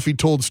Coffey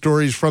told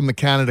stories from the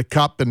Canada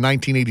Cup in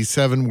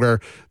 1987 where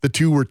the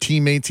two were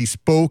teammates. He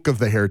spoke of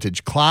the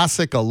Heritage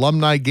Classic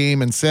alumni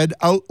game and said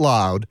out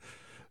loud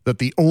that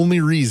the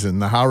only reason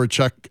the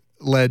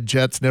Hawerchuk-led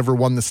Jets never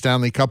won the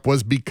Stanley Cup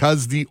was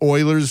because the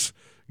Oilers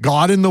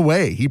got in the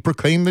way. He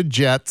proclaimed the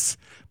Jets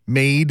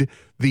made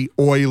the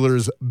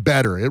Oilers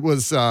better. It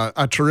was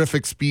a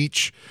terrific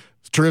speech,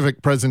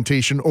 terrific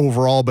presentation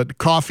overall, but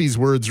Coffey's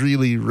words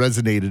really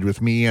resonated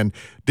with me, and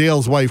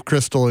Dale's wife,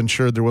 Crystal,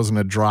 ensured there wasn't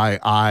a dry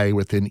eye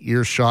within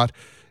earshot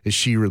as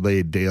she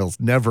relayed Dale's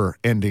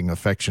never-ending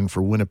affection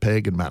for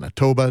Winnipeg and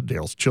Manitoba.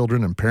 Dale's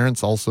children and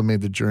parents also made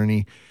the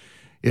journey.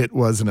 It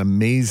was an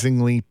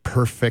amazingly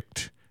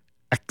perfect,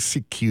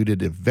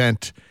 executed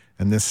event,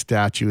 and this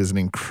statue is an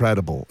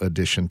incredible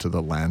addition to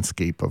the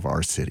landscape of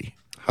our city.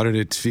 How did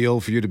it feel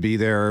for you to be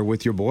there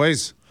with your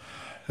boys?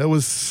 It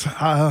was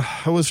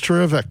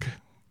terrific.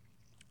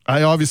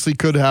 I obviously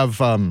could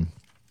have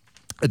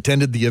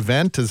attended the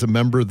event as a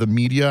member of the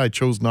media. I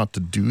chose not to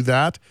do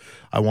that.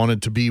 I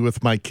wanted to be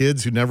with my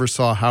kids who never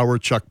saw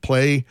Hawerchuk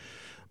play,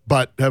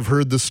 but have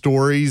heard the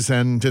stories,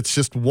 and it's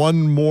just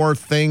one more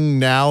thing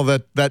now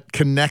that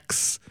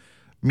connects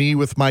me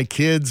with my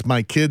kids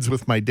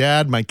with my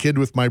dad, my kid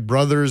with my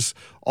brothers,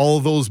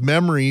 all those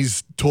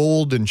memories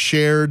told and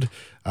shared,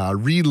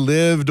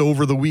 relived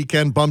over the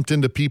weekend, bumped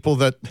into people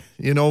that,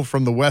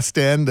 from the West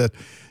End that,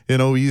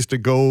 we used to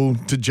go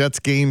to Jets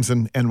games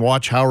and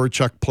watch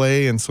Hawerchuk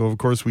play. And so, of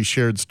course, we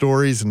shared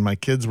stories and my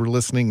kids were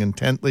listening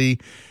intently.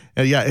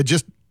 And it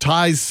just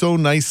ties so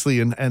nicely.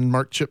 And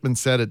Mark Chipman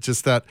said it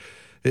just that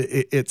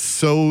it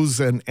sews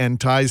and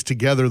ties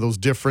together those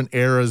different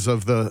eras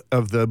of the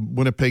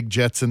Winnipeg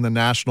Jets in the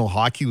National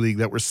Hockey League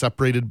that were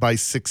separated by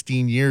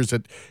 16 years.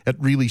 It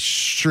really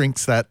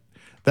shrinks that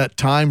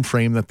time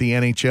frame that the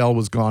NHL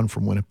was gone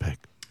from Winnipeg.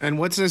 And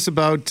what's this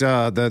about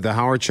the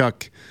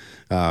Hawerchuk?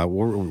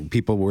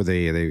 Were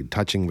they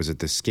touching? Was it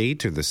the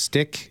skate or the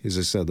stick? Is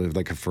this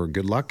like a for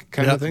good luck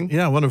kind of thing?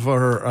 Yeah, one of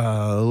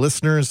our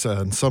listeners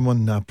and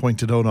someone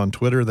pointed out on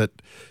Twitter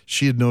that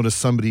she had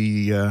noticed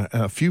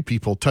a few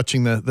people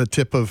touching the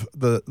tip of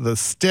the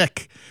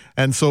stick,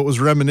 and so it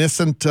was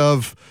reminiscent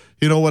of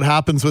what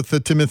happens with the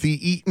Timothy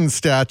Eaton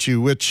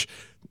statue, which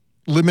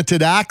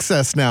limited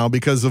access now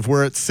because of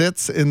where it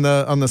sits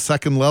on the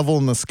second level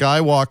in the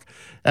skywalk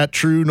at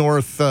True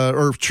North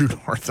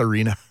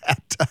Arena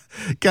at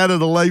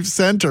Canada Life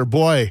Center.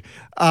 Boy.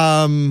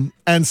 And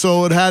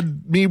so it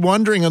had me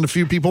wondering, and a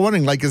few people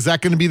wondering, like, is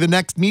that going to be the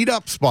next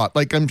meetup spot?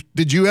 Like,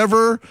 did you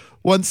ever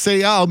once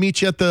say, I'll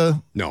meet you at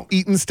the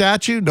Eaton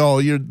statue? No,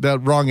 you're the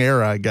wrong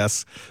era, I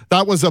guess.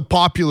 That was a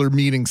popular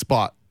meeting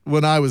spot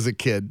when I was a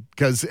kid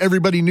because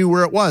everybody knew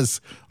where it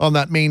was on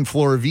that main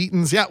floor of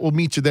Eaton's. Yeah, we'll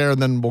meet you there,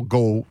 and then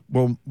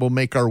we'll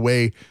make our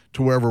way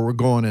to wherever we're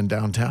going in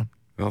downtown.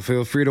 Well,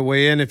 feel free to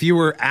weigh in. If you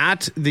were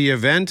at the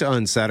event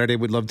on Saturday,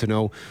 we'd love to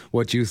know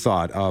what you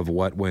thought of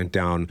what went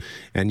down.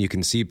 And you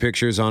can see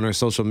pictures on our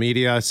social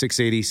media,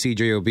 680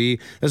 CJOB,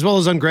 as well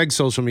as on Greg's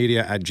social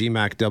media at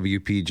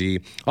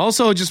GMACWPG.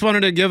 Also, just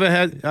wanted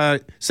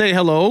to say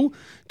hello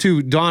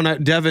to Donna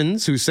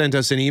Devons, who sent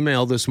us an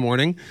email this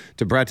morning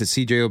to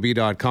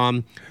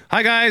brett@cjob.com.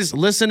 Hi, guys.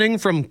 Listening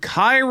from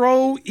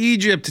Cairo,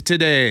 Egypt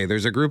today.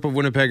 There's a group of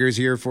Winnipeggers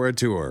here for a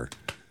tour.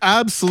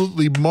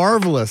 Absolutely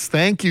marvelous.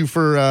 Thank you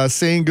for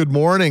saying good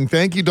morning.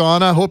 Thank you,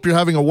 Donna. Hope you're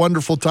having a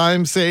wonderful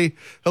time. Say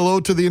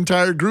hello to the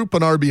entire group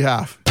on our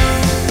behalf.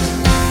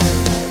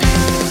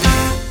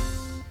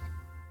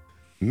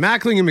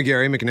 Mackling and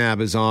McGarry McNabb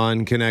is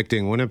on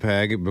Connecting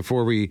Winnipeg.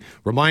 Before we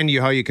remind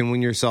you how you can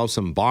win yourself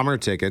some Bomber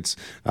tickets,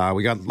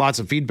 we got lots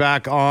of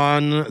feedback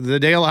on the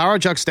Dale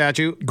Hawerchuk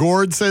statue.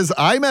 Gord says,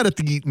 I met at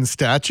the Eaton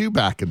statue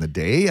back in the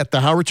day. At the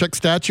Hawerchuk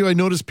statue, I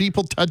noticed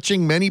people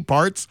touching many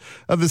parts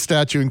of the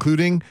statue,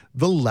 including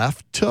the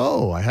left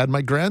toe. I had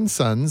my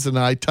grandsons and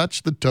I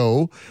touched the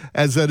toe,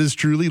 as that is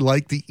truly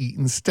like the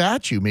Eaton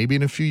statue. Maybe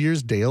in a few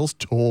years, Dale's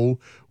toe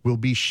will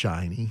be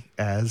shiny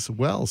as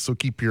well. So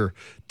keep your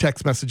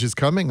text messages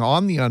coming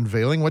on the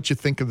unveiling. What you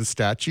think of the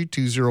statue,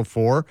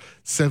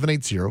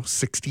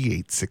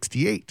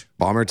 204-780-6868.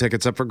 Bomber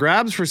tickets up for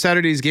grabs for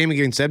Saturday's game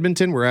against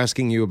Edmonton. We're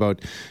asking you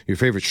about your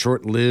favorite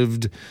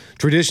short-lived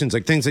traditions,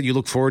 like things that you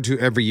look forward to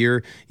every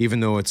year, even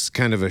though it's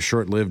kind of a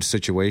short-lived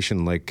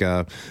situation, like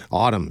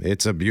autumn.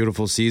 It's a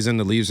beautiful season.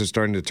 The leaves are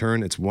starting to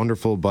turn. It's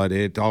wonderful, but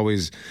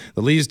the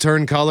leaves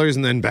turn colors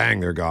and then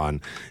bang, they're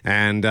gone.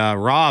 And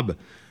Rob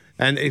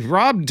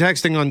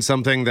texting on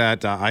something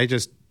that I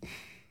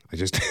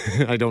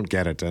don't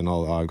get it, and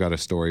I've got a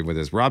story with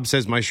this. Rob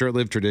says, my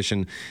short-lived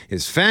tradition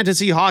is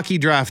fantasy hockey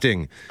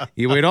drafting.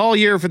 You wait all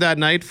year for that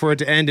night for it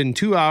to end in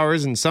 2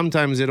 hours, and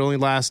sometimes it only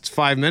lasts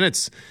 5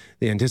 minutes.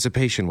 The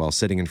anticipation while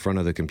sitting in front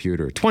of the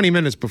computer, 20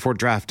 minutes before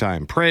draft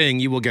time,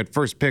 praying you will get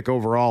first pick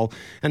overall,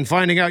 and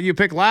finding out you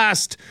pick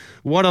last.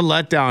 What a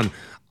letdown.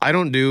 I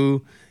don't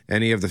do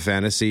any of the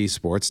fantasy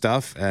sports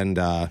stuff, and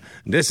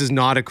this is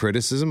not a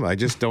criticism. I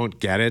just don't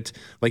get it.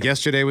 Like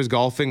yesterday was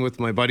golfing with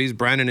my buddies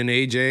Brandon and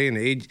AJ, and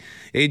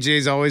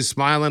AJ's always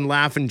smiling,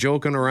 laughing,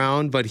 joking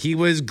around, but he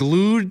was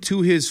glued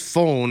to his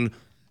phone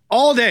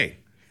all day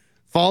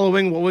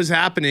following what was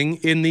happening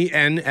in the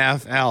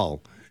NFL.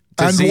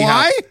 And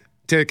why?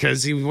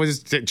 Because he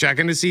was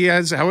checking to see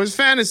how his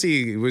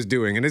fantasy was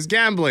doing and his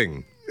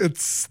gambling.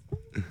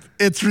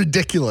 It's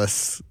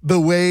ridiculous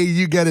the way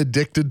you get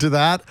addicted to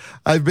that.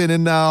 I've been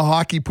in a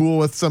hockey pool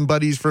with some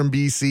buddies from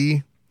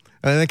BC.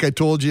 I think I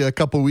told you a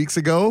couple weeks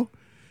ago.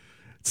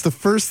 It's the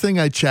first thing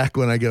I check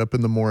when I get up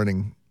in the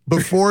morning.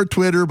 Before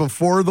Twitter,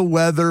 before the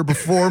weather,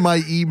 before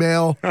my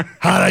email.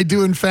 How'd I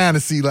do in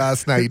fantasy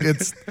last night?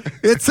 It's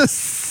a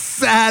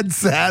sad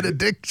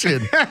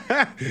addiction.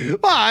 Well,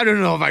 I don't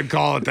know if I'd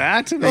call it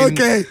that. I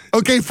mean,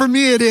 Okay. For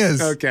me, it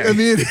is. Okay. I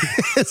mean,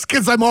 it's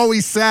because I'm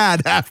always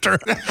sad after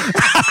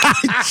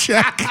I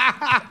check.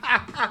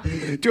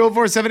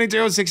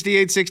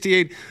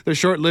 204-780-6868. The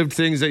short-lived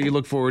things that you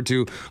look forward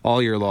to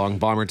all year long.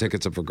 Bomber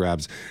tickets up for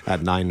grabs at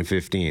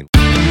 9:15.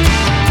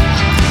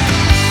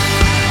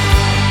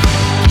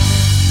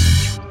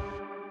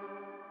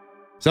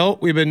 So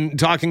we've been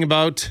talking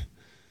about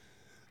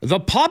the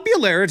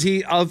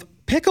popularity of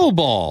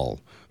pickleball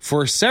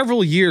for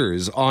several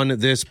years on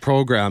this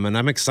program, and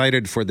I'm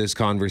excited for this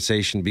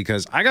conversation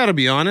because I got to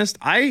be honest,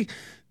 I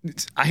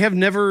have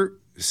never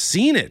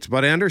seen it,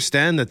 but I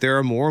understand that there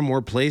are more and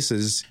more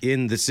places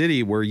in the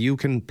city where you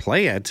can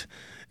play it,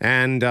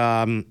 and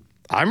I'm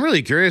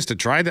really curious to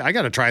try that. I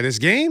got to try this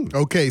game.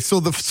 Okay, so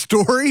this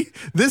story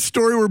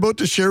we're about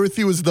to share with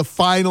you is the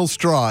final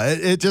straw.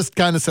 It just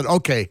kind of said,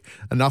 okay,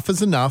 enough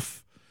is enough.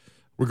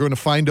 We're going to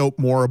find out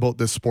more about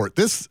this sport.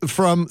 This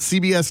from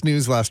CBS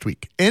News last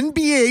week.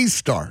 NBA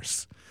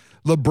stars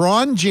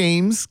LeBron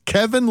James,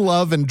 Kevin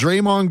Love, and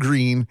Draymond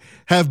Green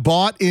have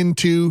bought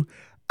into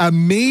a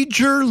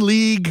Major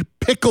League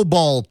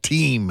Pickleball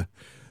team.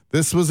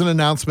 This was an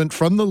announcement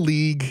from the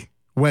league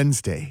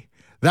Wednesday.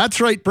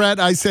 That's right, Brett.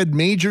 I said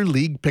Major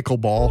League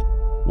Pickleball.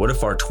 What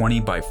if our 20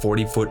 by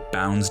 40 foot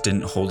bounds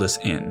didn't hold us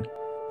in,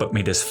 but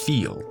made us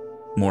feel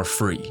more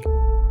free?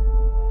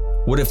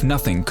 What if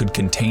nothing could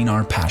contain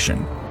our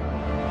passion?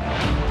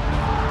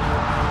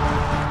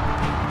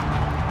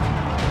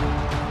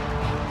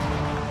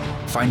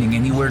 Finding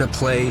anywhere to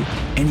play,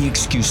 any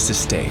excuse to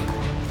stay.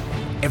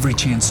 Every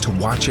chance to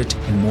watch it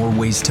and more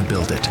ways to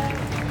build it.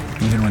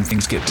 Even when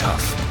things get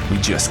tough, we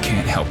just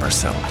can't help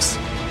ourselves.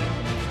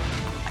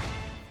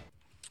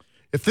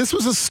 If this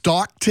was a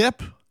stock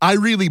tip, I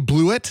really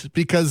blew it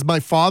because my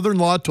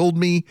father-in-law told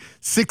me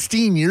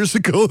 16 years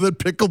ago that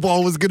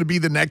pickleball was going to be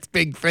the next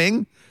big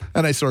thing.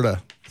 And I sort of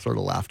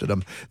laughed at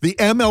him. The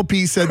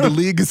MLP said the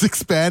league is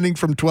expanding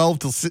from 12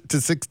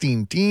 to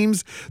 16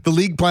 teams. The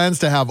league plans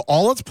to have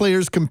all its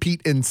players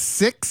compete in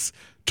 6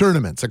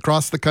 tournaments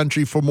across the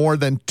country for more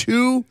than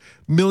 $2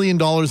 million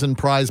in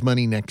prize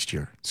money next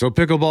year. So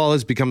pickleball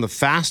has become the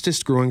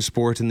fastest growing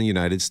sport in the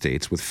United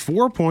States with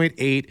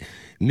 4.8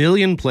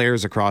 million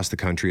players across the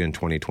country in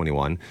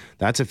 2021.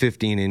 That's a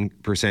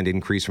 15%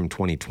 increase from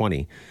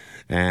 2020.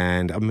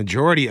 And a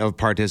majority of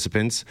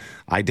participants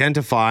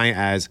identify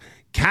as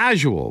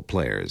casual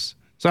players.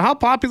 So how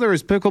popular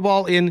is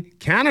pickleball in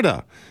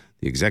Canada?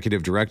 The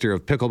executive director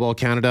of Pickleball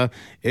Canada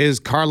is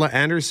Carla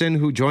Anderson,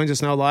 who joins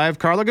us now live.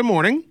 Carla, good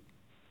morning.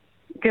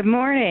 Good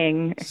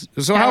morning.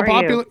 So how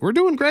popular? We're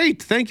doing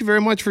great. Thank you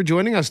very much for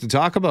joining us to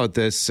talk about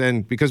this.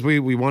 And because we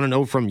want to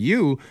know from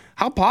you,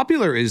 how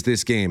popular is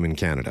this game in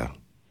Canada?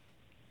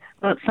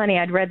 Well, it's funny.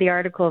 I'd read the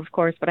article, of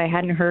course, but I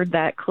hadn't heard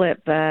that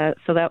clip,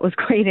 so that was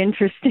quite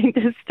interesting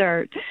to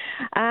start.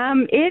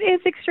 It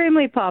is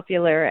extremely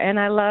popular, and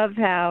I love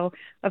how,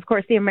 of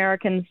course, the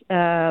Americans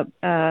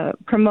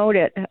promote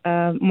it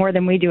more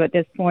than we do at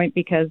this point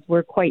because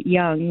we're quite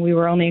young. We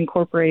were only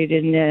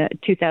incorporated in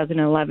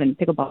 2011,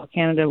 Pickleball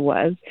Canada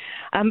was.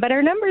 But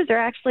our numbers are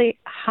actually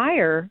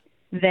higher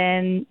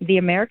than the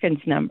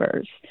Americans'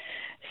 numbers.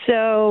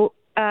 So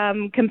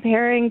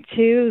comparing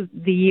to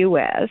the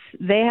U.S.,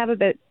 they have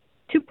about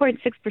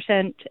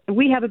 2.6%.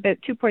 We have about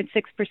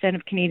 2.6%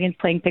 of Canadians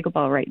playing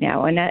pickleball right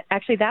now. And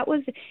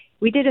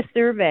we did a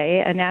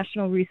survey, a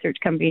national research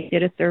company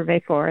did a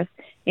survey for us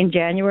in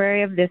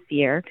January of this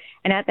year.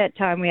 And at that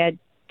time, we had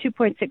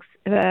 2.6%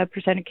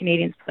 of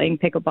Canadians playing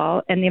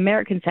pickleball, and the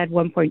Americans had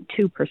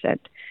 1.2%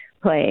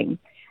 playing.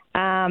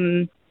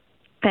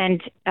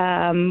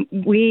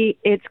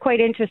 It's quite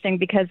interesting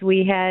because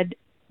we had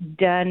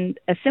done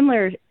a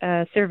similar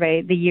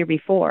survey the year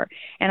before.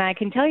 And I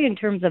can tell you in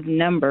terms of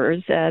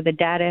numbers, the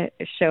data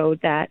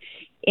showed that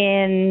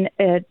in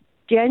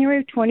January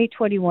of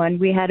 2021,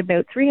 we had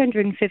about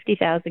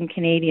 350,000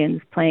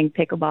 Canadians playing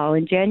pickleball.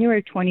 In January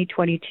of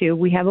 2022,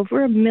 we have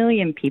over 1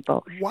 million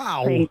people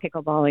playing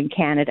pickleball in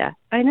Canada.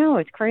 I know,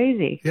 it's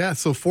crazy. Yeah,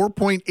 so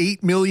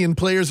 4.8 million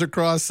players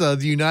across the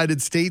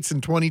United States in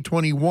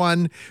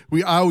 2021.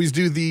 I always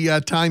do the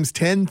times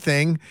 10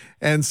 thing,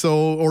 and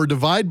so, or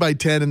divide by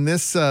 10 in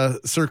this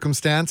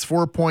circumstance.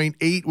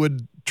 4.8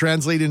 would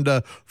translate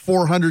into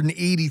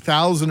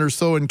 480,000 or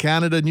so in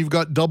Canada, and you've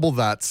got double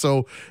that.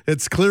 So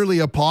it's clearly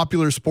a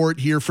popular sport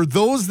here. For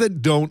those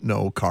that don't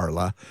know,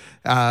 Carla,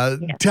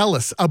 tell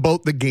us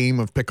about the game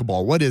of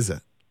pickleball. What is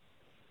it?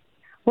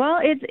 Well,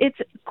 it's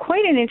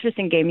quite an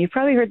interesting game. You've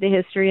probably heard the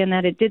history in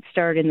that it did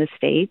start in the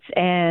States,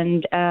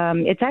 and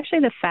it's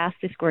actually the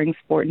fastest growing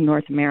sport in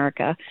North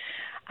America.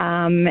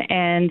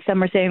 And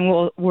some are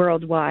saying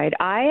worldwide.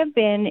 I have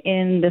been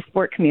in the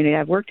sport community.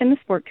 I've worked in the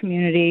sport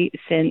community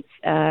since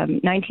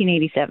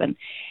 1987.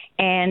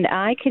 And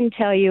I can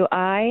tell you,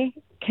 I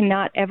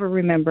cannot ever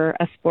remember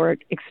a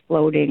sport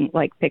exploding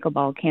like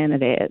Pickleball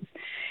Canada is.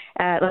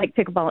 Like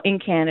pickleball in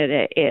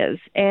Canada is.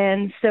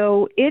 And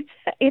so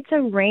it's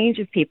a range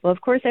of people.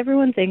 Of course,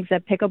 everyone thinks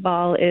that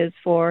pickleball is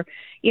for,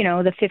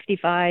 the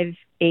 55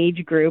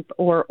 age group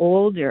or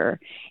older.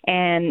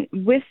 And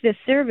with the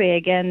survey,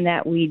 again,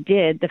 that we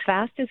did, the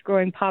fastest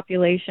growing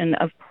population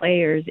of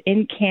players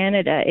in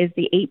Canada is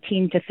the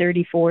 18 to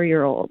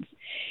 34-year-olds.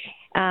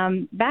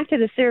 Back to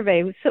the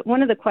survey, so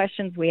one of the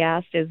questions we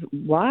asked is,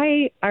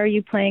 why are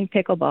you playing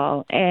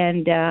pickleball?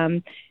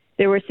 And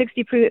there were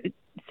 62%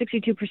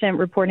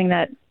 reporting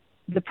that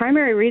the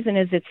primary reason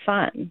is it's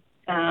fun.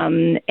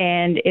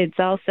 And it's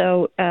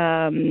also,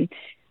 the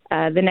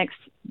next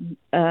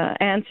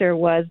answer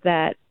was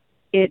that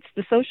it's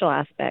the social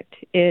aspect.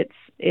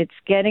 It's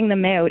getting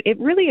them out. It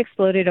really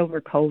exploded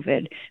over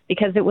COVID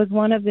because it was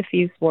one of the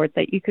few sports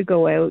that you could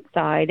go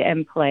outside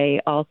and play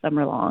all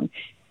summer long.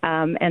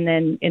 And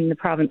then in the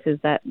provinces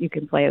that you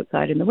can play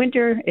outside in the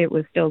winter, it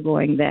was still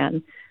going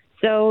then.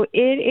 So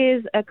it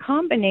is a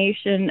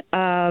combination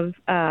of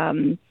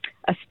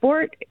a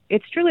sport.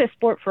 It's truly a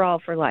sport for all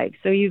for life.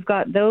 So you've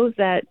got those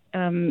that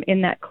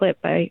in that clip,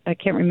 I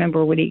can't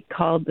remember what he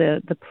called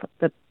the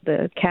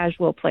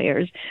casual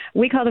players.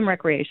 We call them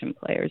recreation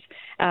players.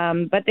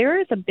 But there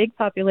is a big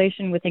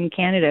population within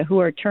Canada who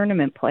are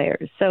tournament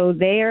players. So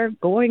they are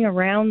going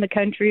around the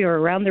country or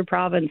around their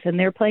province, and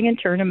they're playing in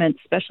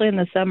tournaments, especially in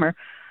the summer,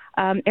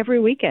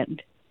 every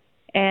weekend.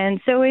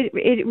 And so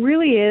it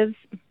really is,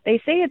 they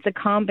say it's a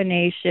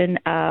combination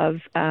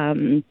of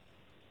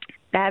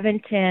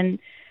badminton,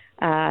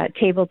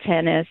 table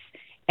tennis,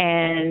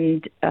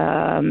 and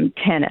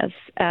tennis.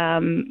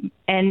 And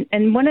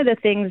one of the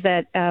things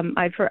that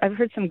I've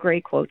heard some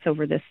great quotes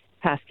over this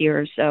past year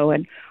or so,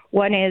 and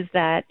one is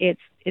that it's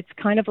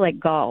kind of like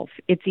golf.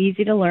 It's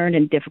easy to learn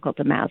and difficult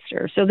to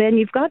master. So then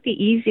you've got the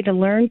easy to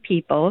learn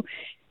people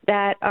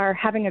that are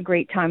having a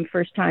great time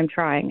first time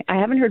trying. I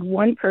haven't heard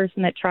one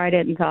person that tried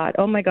it and thought,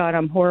 oh my God,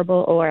 I'm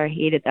horrible, or I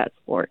hated that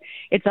sport.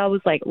 It's always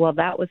like, well,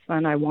 that was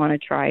fun, I want to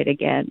try it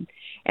again.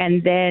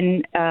 And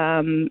then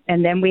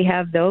we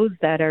have those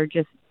that are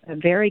just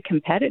very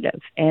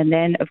competitive. And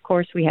then, of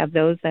course, we have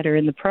those that are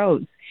in the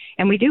pros.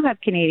 And we do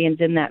have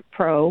Canadians in that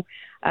the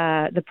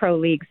pro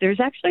leagues. There's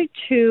actually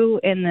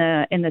two in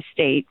the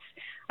States,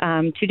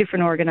 two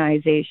different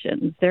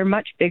organizations. They're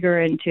much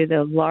bigger into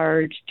the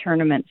large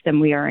tournaments than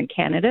we are in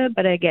Canada.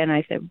 But again,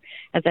 as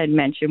I'd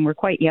mentioned, we're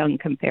quite young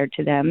compared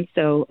to them.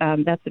 So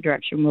that's the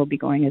direction we'll be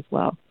going as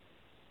well.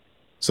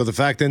 So the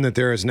fact then that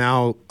there is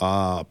now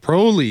a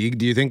pro league,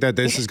 do you think that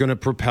this is going to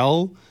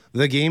propel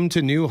the game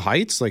to new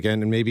heights,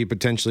 and maybe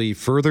potentially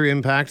further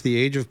impact the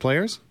age of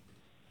players?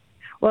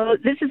 Well,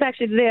 this is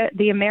actually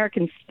the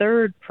American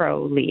third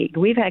pro league.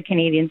 We've had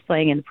Canadians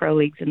playing in the pro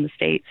leagues in the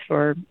States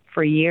for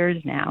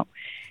years now.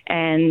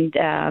 And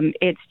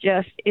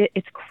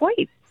it's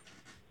quite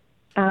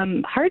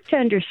hard to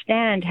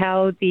understand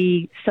how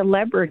the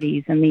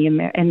celebrities in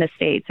the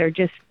States are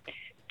just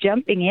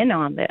jumping in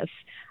on this.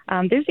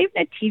 There's even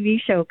a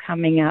TV show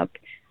coming up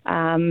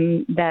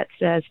that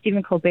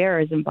Stephen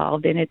Colbert is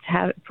involved in. It's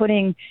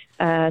putting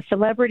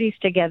celebrities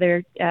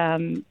together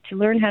to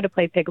learn how to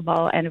play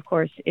pickleball, and of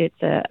course,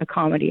 it's a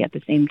comedy at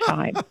the same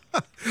time.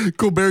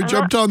 Colbert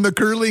jumped on the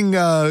curling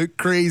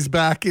craze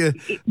back a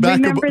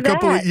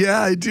couple of,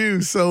 yeah, I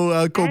do.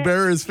 So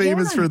Colbert is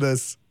famous for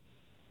this.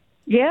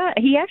 Yeah,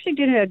 he actually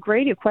did a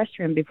great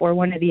equestrian before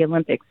one of the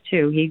Olympics,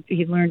 too.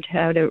 He learned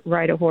how to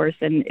ride a horse,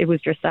 and it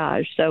was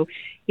dressage. So,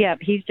 yeah,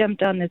 he's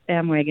jumped on this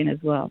bandwagon as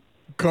well.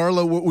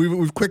 Carla,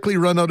 we've quickly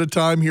run out of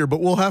time here,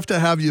 but we'll have to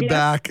have you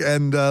back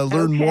and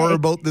learn more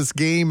about this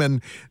game and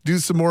do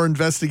some more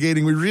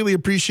investigating. We really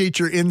appreciate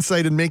your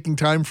insight and making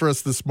time for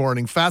us this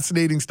morning.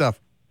 Fascinating stuff.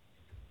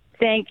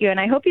 Thank you, and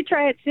I hope you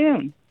try it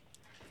soon.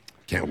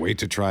 Can't wait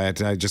to try it.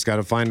 I just got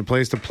to find a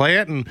place to play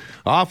it, and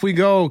off we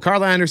go.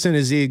 Carla Anderson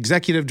is the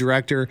executive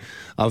director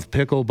of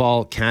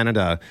Pickleball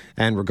Canada,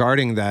 and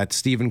regarding that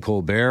Stephen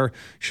Colbert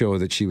show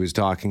that she was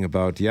talking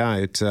about,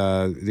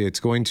 it's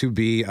going to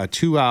be a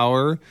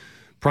 2-hour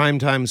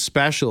primetime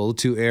special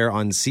to air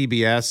on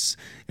CBS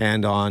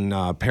and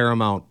on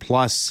Paramount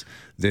Plus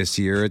this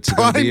year. It's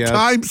going to be a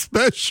time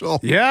special.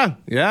 Yeah,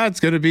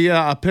 it's going to be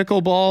a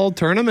pickleball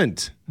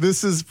tournament.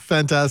 This is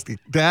fantastic.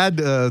 Dad,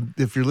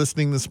 if you're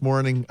listening this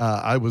morning,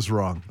 I was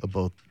wrong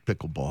about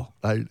pickleball.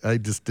 I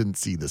just didn't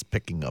see this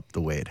picking up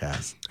the way it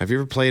has. Have you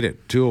ever played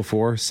it?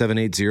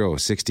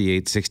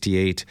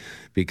 204-780-6868,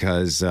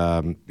 because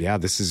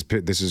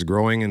this is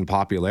growing in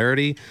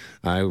popularity.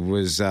 I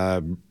was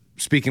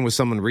speaking with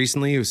someone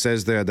recently who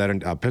says that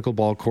a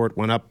pickleball court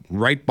went up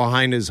right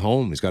behind his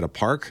home. He's got a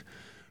park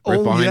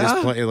right behind his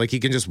place. Like,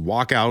 he can just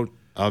walk out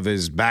of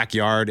his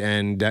backyard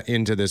and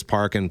into this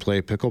park and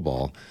play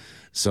pickleball.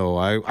 So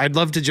I'd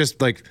love to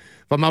just, like,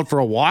 if I'm out for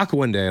a walk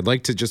one day, I'd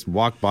like to just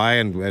walk by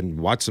and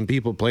watch some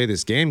people play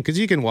this game, because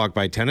you can walk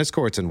by tennis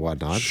courts and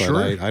whatnot. Sure.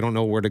 But I don't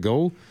know where to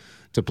go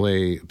to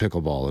play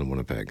pickleball in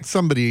Winnipeg.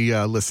 Somebody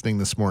listening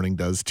this morning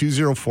does.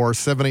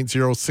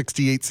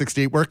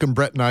 204-780-6868. Where can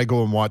Brett and I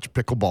go and watch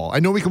pickleball? I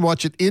know we can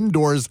watch it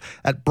indoors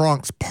at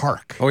Bronx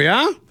Park. Oh,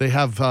 yeah? They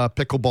have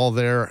pickleball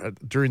there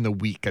during the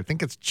week. I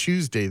think it's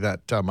Tuesday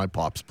that my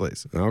pops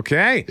plays.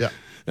 Okay. Yeah.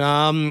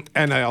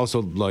 And I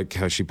also like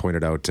how she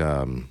pointed out,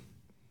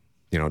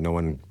 no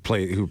one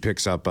who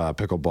picks up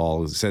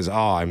pickleball says,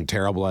 "Oh, I'm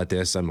terrible at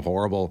this. I'm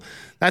horrible."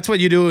 That's what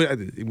you do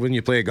when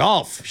you play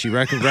golf. She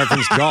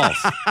referenced golf.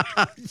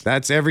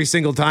 That's every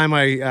single time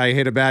I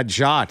hit a bad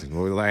shot.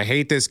 I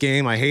hate this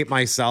game. I hate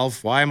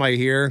myself. Why am I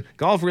here?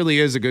 Golf really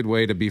is a good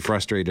way to be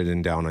frustrated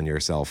and down on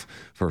yourself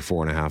for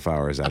 4.5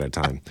 hours at a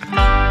time.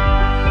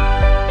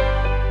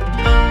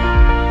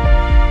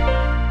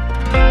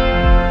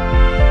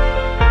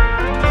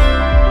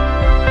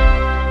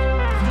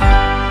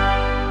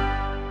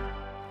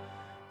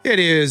 It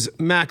is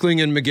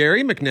Mackling and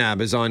McGarry.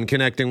 McNabb is on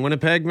Connecting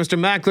Winnipeg. Mr.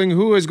 Mackling,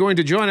 who is going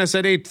to join us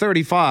at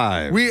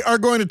 8:35? We are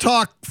going to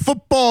talk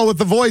football with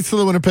the voice of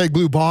the Winnipeg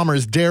Blue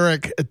Bombers,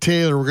 Derek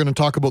Taylor. We're going to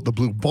talk about the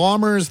Blue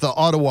Bombers, the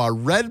Ottawa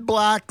Red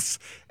Blacks,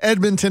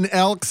 Edmonton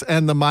Elks,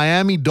 and the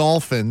Miami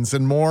Dolphins,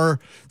 and more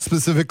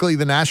specifically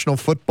the National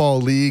Football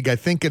League, I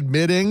think,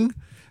 admitting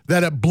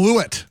that it blew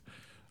it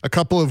a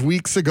couple of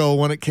weeks ago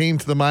when it came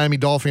to the Miami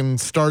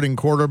Dolphins starting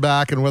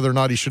quarterback and whether or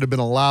not he should have been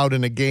allowed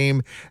in a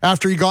game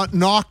after he got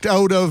knocked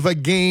out of a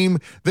game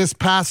this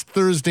past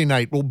Thursday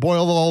night. We'll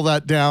boil all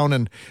that down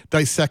and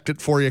dissect it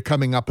for you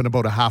coming up in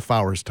about a half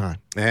hour's time.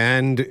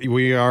 And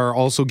we are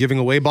also giving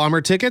away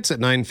Bomber tickets at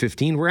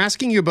 9:15. We're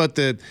asking you about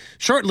the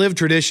short-lived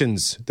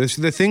traditions,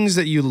 the things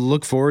that you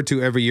look forward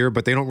to every year,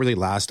 but they don't really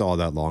last all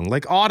that long,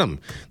 like autumn.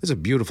 This is a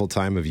beautiful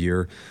time of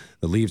year.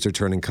 The leaves are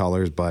turning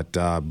colors, but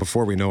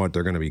before we know it,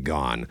 they're going to be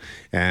gone.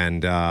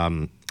 And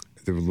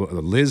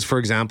Liz, for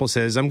example,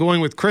 says, "I'm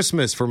going with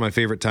Christmas for my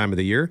favorite time of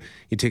the year.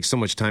 You take so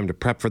much time to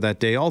prep for that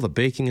day, all the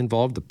baking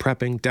involved, the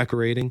prepping,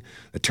 decorating,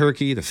 the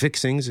turkey, the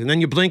fixings, and then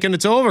you blink and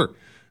it's over.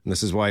 And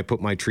this is why I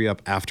put my tree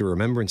up after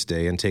Remembrance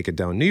Day and take it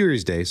down New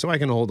Year's Day so I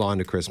can hold on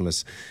to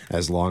Christmas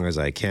as long as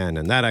I can."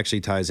 And that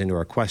actually ties into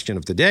our question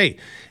of the day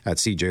at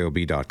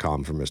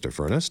cjob.com for Mr.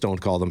 Furness.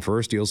 Don't call them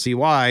first. You'll see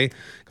why.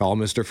 Call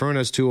Mr.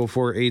 Furness,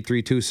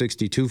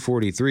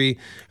 204-832-6243.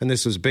 And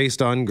this was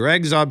based on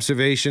Greg's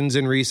observations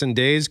in recent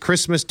days.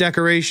 Christmas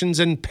decorations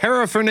and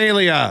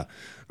paraphernalia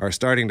are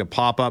starting to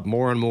pop up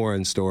more and more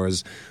in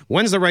stores.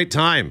 When's the right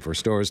time for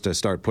stores to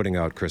start putting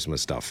out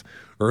Christmas stuff?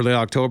 Early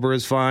October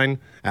is fine.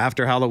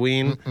 After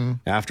Halloween,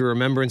 after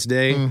Remembrance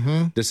Day,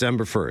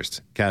 December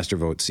 1st. Cast your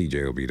vote,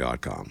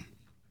 cjob.com.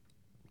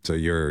 So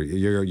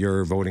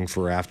you're voting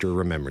for after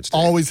Remembrance Day.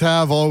 Always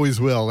have, always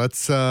will.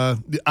 That's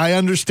I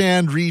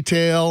understand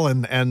retail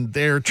and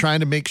they're trying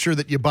to make sure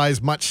that you buy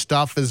as much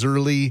stuff as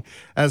early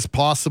as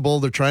possible.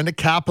 They're trying to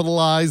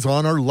capitalize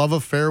on our love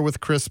affair with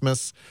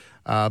Christmas.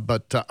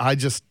 But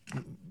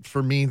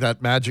for me,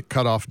 that magic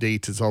cutoff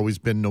date has always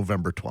been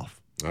November 12th.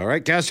 All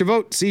right, cast your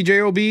vote,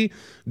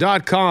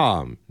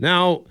 cjob.com.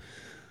 Now,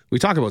 we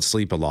talk about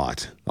sleep a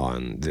lot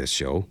on this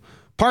show.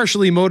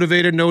 partially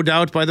motivated, no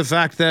doubt, by the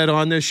fact that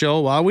on this show,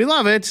 while we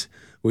love it,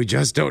 we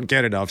just don't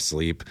get enough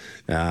sleep.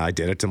 I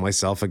did it to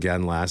myself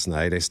again last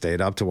night. I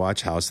stayed up to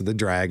watch House of the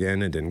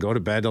Dragon and didn't go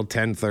to bed till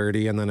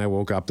 10:30, and then I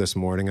woke up this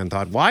morning and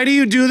thought, why do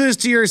you do this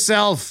to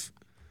yourself?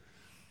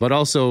 But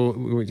also,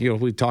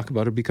 we talk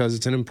about it because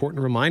it's an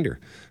important reminder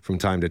from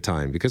time to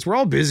time, because we're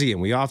all busy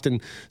and we often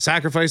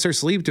sacrifice our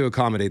sleep to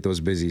accommodate those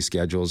busy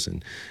schedules.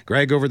 And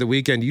Greg, over the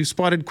weekend, you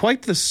spotted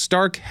quite the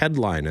stark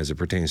headline as it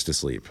pertains to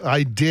sleep.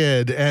 I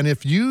did. And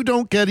if you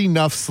don't get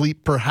enough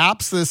sleep,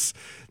 perhaps this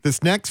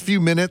next few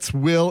minutes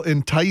will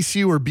entice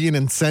you or be an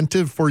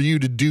incentive for you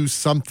to do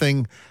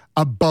something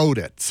about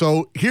it.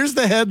 So here's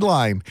the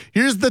headline.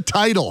 Here's the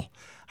title.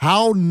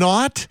 How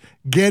not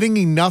getting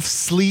enough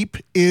sleep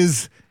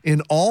is, in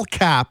all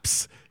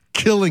caps,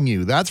 killing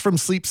you. That's from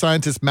sleep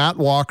scientist Matt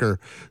Walker,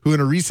 who in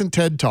a recent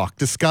TED Talk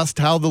discussed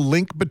how the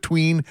link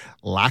between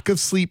lack of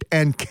sleep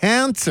and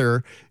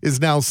cancer is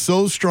now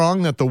so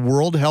strong that the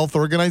World Health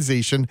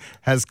Organization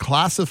has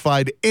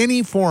classified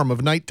any form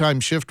of nighttime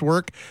shift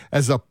work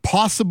as a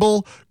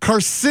possible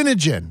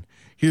carcinogen.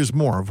 Here's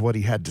more of what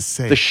he had to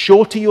say. The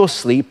shorter your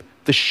sleep,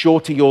 the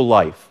shorter your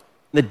life.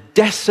 The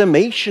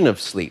decimation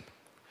of sleep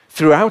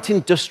throughout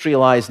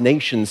industrialized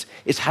nations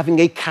is having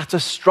a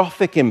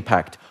catastrophic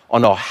impact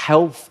on our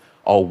health,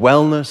 our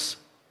wellness,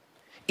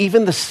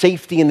 even the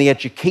safety and the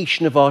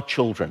education of our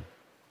children.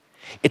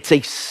 It's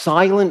a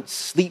silent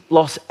sleep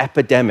loss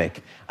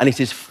epidemic, and it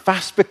is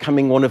fast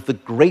becoming one of the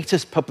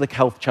greatest public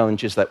health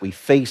challenges that we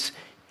face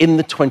in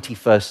the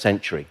 21st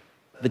century.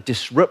 The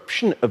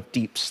disruption of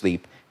deep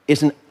sleep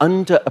is an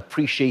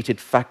underappreciated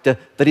factor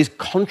that is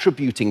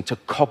contributing to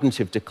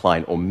cognitive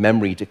decline or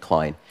memory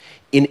decline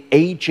in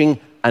aging,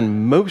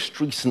 and most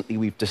recently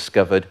we've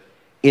discovered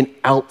in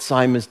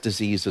Alzheimer's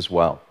disease as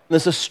well.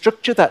 There's a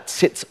structure that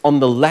sits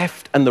on the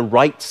left and the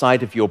right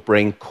side of your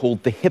brain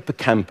called the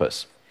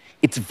hippocampus.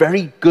 It's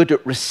very good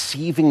at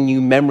receiving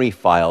new memory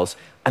files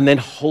and then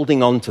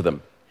holding on to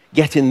them.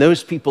 Yet in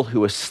those people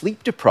who are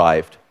sleep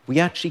deprived, we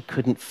actually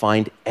couldn't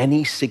find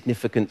any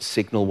significant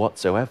signal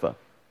whatsoever.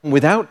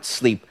 Without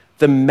sleep,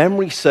 the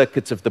memory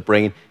circuits of the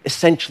brain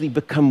essentially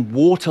become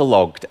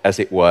waterlogged, as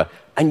it were,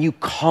 and you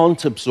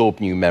can't absorb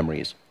new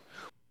memories.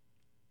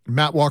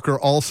 Matt Walker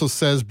also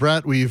says,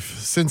 Brett, we've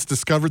since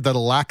discovered that a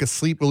lack of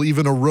sleep will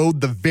even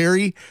erode the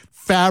very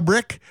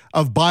fabric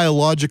of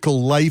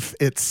biological life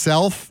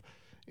itself,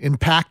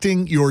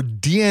 impacting your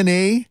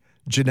DNA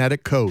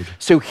genetic code.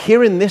 So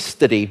here in this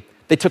study,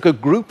 they took a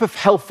group of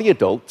healthy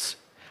adults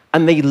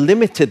and they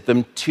limited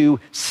them to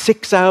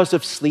 6 hours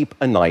of sleep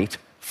a night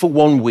for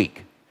 1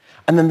 week.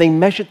 And then they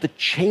measured the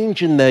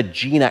change in their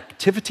gene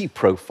activity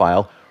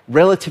profile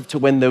relative to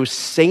when those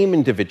same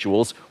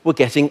individuals were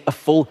getting a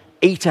full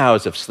 8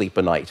 hours of sleep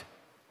a night.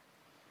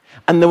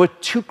 And there were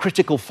two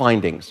critical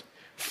findings.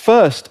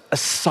 First, a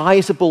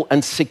sizable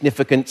and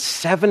significant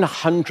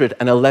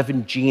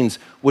 711 genes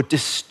were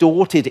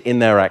distorted in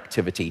their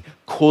activity,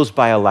 caused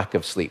by a lack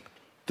of sleep.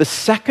 The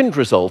second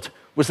result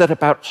was that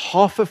about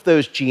half of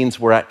those genes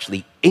were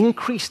actually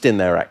increased in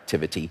their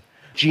activity,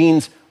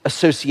 genes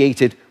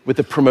associated with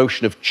the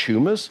promotion of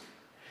tumors,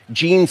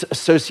 genes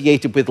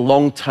associated with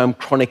long-term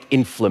chronic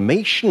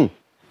inflammation,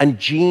 and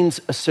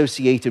genes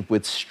associated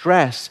with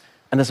stress,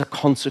 and as a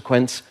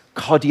consequence,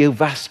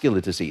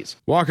 cardiovascular disease.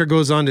 Walker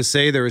goes on to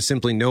say there is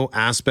simply no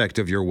aspect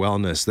of your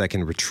wellness that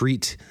can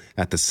retreat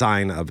at the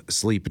sign of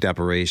sleep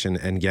deprivation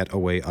and get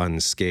away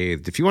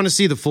unscathed. If you want to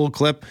see the full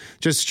clip,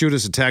 just shoot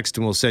us a text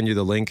and we'll send you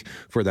the link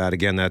for that.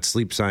 Again, that's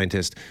sleep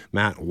scientist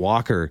Matt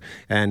Walker.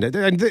 And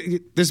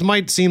this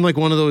might seem like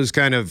one of those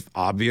kind of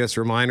obvious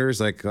reminders,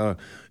 like, so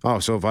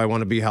if I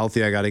want to be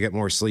healthy, I got to get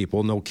more sleep.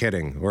 Well, no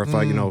kidding. Or if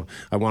I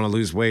want to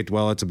lose weight,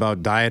 well, it's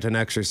about diet and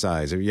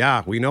exercise.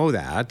 Yeah, we know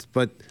that,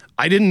 but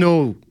I didn't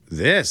know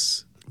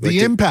this.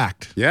 The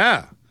impact.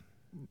 Yeah.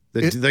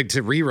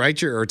 To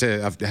rewrite or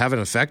to have an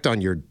effect on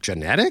your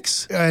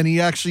genetics? And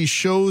he actually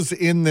shows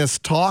in this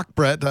talk,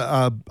 Brett,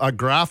 a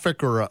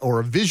graphic or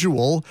a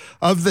visual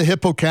of the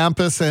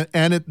hippocampus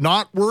and it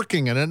not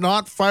working and it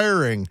not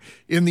firing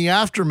in the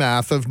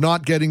aftermath of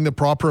not getting the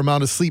proper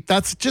amount of sleep.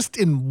 That's just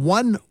in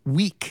 1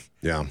 week.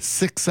 Yeah.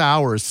 6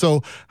 hours.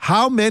 So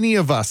how many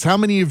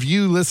of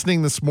you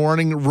listening this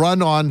morning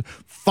run on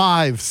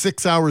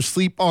 5-6 hours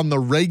sleep on the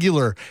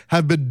regular,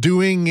 have been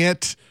doing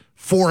it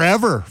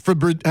forever,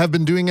 have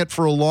been doing it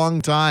for a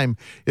long time?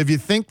 If you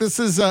think this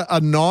is a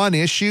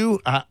non-issue,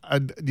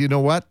 you know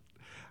what?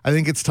 I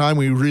think it's time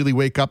we really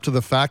wake up to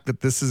the fact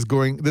that this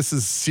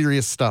is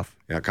serious stuff.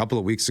 Yeah, a couple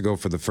of weeks ago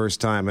for the first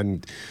time,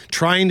 and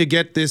trying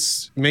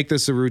to make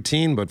this a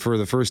routine, but for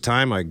the first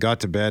time I got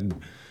to bed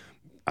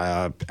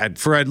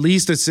for at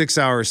least a 6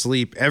 hour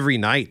sleep every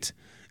night,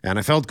 and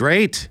I felt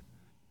great.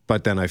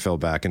 But then I fell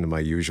back into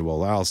my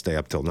usual, I'll stay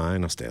up till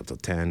 9, I'll stay up till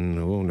 10.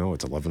 Oh, no,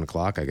 it's 11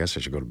 o'clock. I guess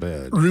I should go to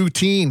bed.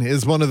 Routine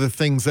is one of the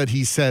things that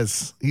he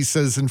says. He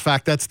says, in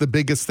fact, that's the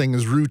biggest thing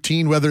is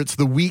routine, whether it's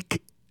the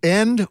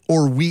weekend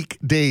or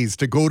weekdays,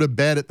 to go to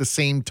bed at the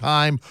same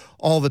time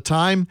all the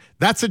time.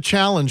 That's a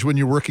challenge when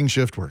you're working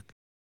shift work.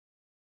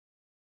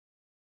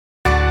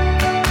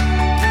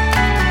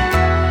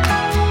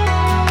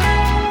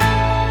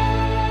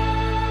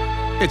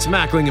 It's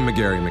Mackling and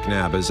McGarry.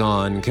 McNabb is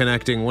on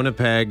Connecting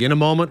Winnipeg. In a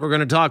moment, we're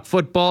going to talk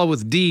football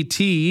with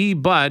DT,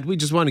 but we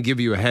just want to give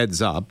you a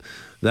heads up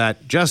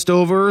that just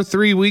over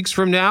 3 weeks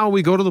from now,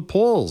 we go to the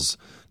polls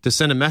to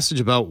send a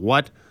message about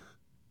what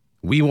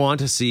we want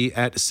to see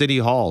at City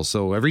Hall.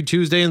 So every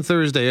Tuesday and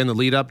Thursday in the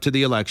lead up to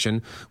the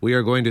election, we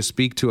are going to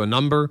speak to a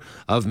number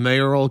of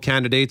mayoral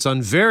candidates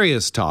on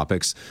various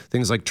topics,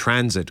 things like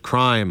transit,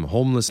 crime,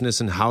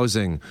 homelessness and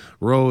housing,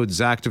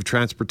 roads, active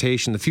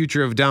transportation, the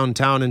future of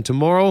downtown. And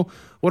tomorrow,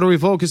 what are we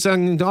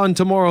focusing on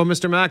tomorrow,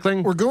 Mr.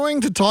 Mackling? We're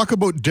going to talk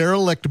about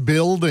derelict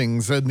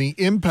buildings and the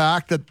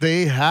impact that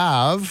they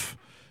have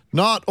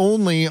not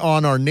only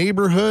on our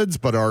neighborhoods,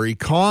 but our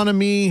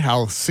economy,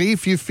 how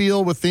safe you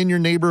feel within your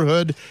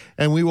neighborhood.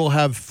 And we will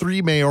have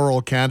 3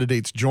 mayoral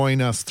candidates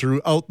join us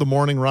throughout the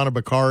morning. Rana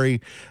Bakari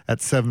at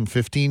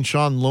 7:15,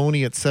 Sean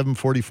Loney at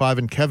 7:45,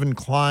 and Kevin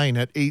Klein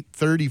at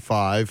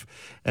 8:35.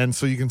 And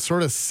so you can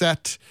sort of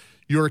set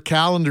your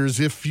calendars.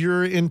 If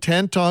you're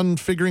intent on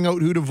figuring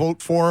out who to vote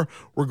for,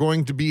 we're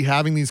going to be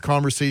having these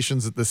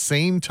conversations at the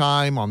same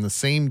time on the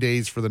same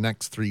days for the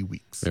next 3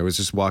 weeks. I was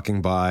just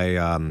walking by,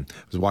 I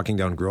was walking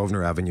down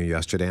Grosvenor Avenue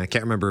yesterday, and I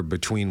can't remember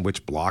between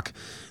which block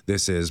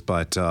this is,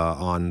 but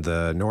on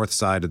the north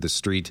side of the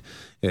street,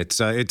 it's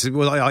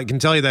well, I can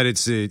tell you that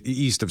it's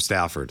east of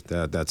Stafford.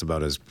 That's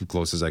about as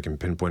close as I can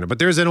pinpoint it. But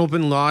there's an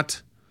open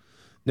lot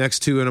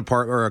next to an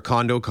apartment or a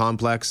condo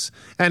complex,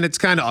 and it's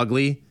kind of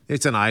ugly.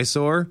 It's an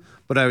eyesore.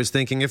 But I was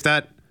thinking I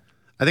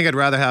think I'd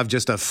rather have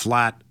just a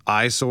flat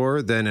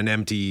eyesore than an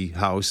empty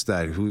house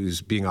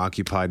who's being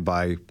occupied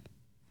by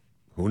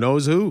who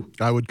knows who.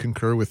 I would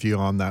concur with you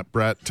on that,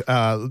 Brett.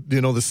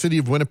 The city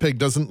of Winnipeg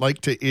doesn't like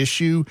to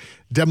issue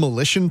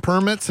demolition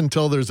permits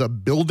until there's a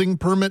building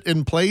permit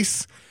in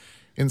place.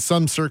 In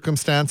some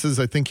circumstances,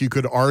 I think you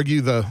could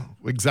argue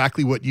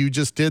exactly what you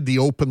just did, the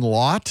open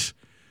lot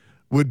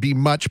would be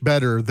much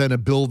better than a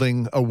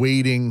building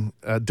awaiting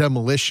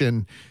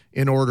demolition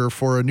in order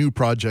for a new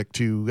project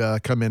to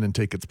come in and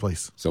take its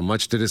place. So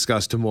much to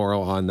discuss tomorrow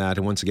on that.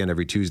 And once again,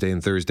 every Tuesday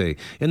and Thursday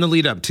in the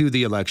lead up to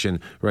the election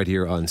right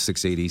here on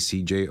 680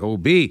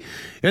 CJOB.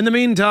 In the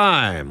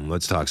meantime,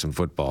 let's talk some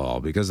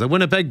football because the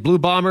Winnipeg Blue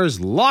Bombers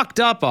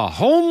locked up a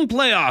home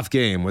playoff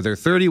game with their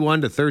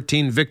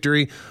 31-13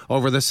 victory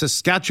over the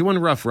Saskatchewan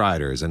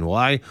Roughriders. And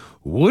why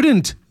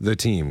wouldn't the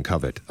team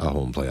covet a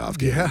home playoff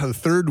game? Yeah, the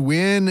third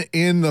win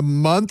in the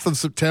month of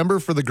September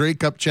for the Grey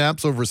Cup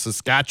champs over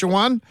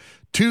Saskatchewan.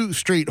 2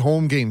 straight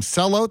home game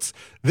sellouts.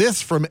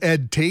 This from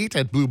Ed Tate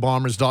at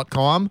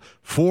BlueBombers.com.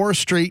 4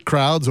 straight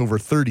crowds over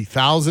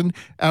 30,000,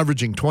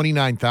 averaging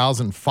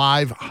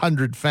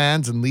 29,500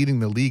 fans and leading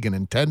the league in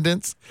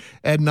attendance.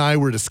 Ed and I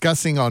were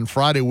discussing on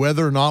Friday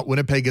whether or not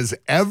Winnipeg has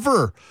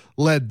ever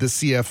led the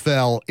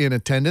CFL in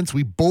attendance.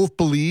 We both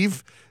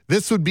believe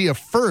this would be a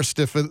first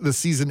if the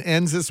season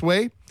ends this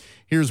way.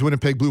 Here's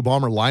Winnipeg Blue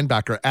Bomber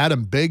linebacker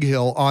Adam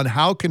Bighill on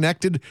how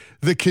connected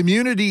the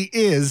community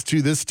is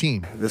to this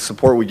team. The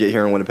support we get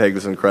here in Winnipeg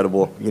is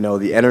incredible. You know,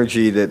 the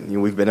energy that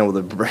we've been able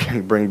to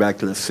bring back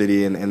to the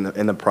city and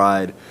the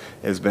pride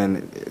has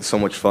been so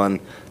much fun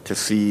to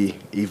see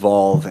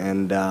evolve.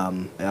 And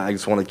I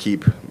just want to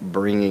keep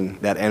bringing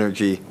that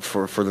energy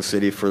for the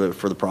city, for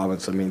the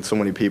province. I mean, so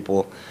many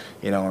people,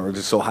 are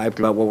just so hyped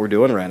about what we're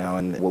doing right now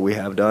and what we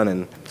have done.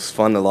 And it's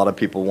fun. A lot of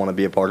people want to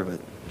be a part of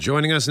it.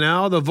 Joining us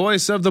now, the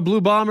voice of the Blue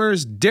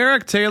Bombers,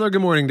 Derek Taylor.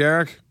 Good morning,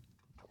 Derek.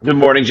 Good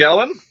morning,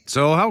 gentlemen.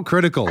 So how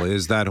critical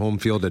is that home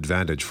field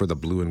advantage for the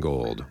blue and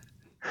gold?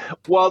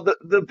 Well,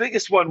 the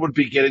biggest one would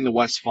be getting the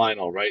West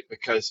Final, right?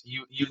 Because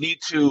you need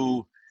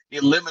to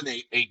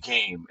eliminate a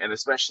game, and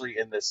especially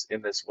in this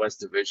West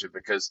Division,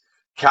 because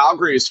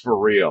Calgary is for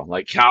real.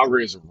 Like,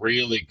 Calgary is a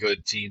really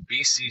good team.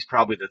 BC is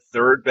probably the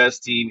 3rd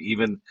best team,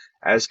 even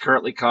as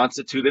currently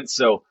constituted.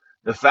 So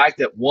the fact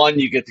that, 1,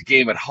 you get the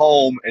game at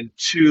home, and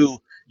 2,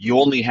 you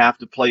only have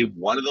to play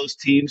one of those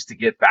teams to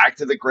get back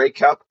to the Grey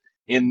Cup,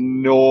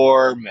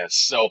 enormous.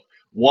 So,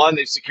 1,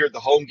 they've secured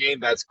the home game.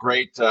 That's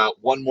great.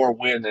 1 more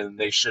win, and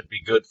they should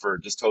be good for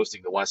just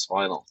hosting the West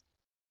Final.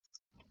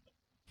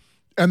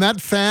 And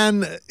that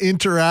fan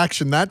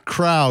interaction, that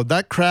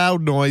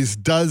crowd noise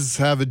does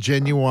have a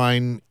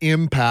genuine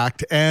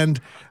impact. And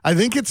I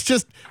think it's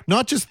just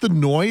not just the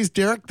noise,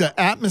 Derek, the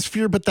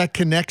atmosphere, but that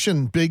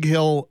connection Big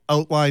Hill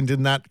outlined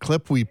in that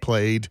clip we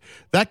played.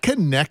 That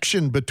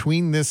connection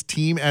between this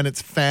team and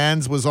its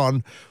fans was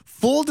on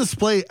full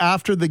display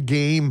after the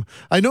game.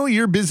 I know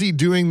you're busy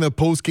doing the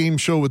post-game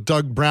show with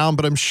Doug Brown,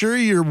 but I'm sure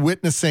you're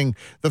witnessing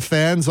the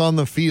fans on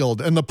the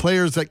field and the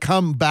players that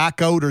come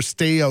back out or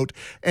stay out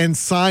and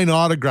sign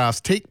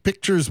autographs, take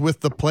pictures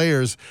with the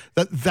players.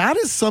 That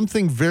is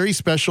something very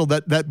special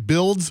that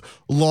builds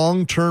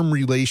long-term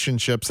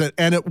relationships,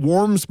 and it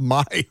warms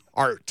my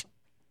heart.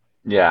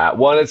 Yeah,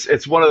 well,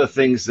 it's one of the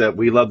things that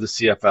we love the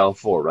CFL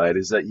for, right?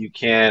 Is that you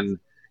can,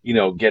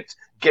 get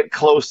get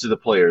close to the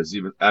players.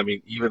 Even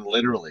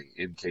literally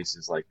in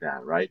cases like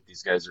that, right?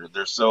 These guys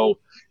they're so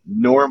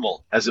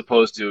normal, as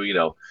opposed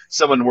to,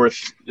 someone worth,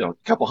 a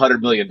couple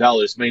 $100 million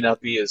may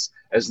not be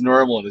as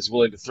normal and as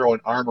willing to throw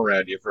an arm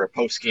around you for a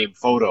post-game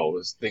photo,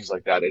 things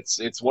like that.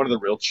 It's one of the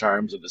real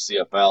charms of the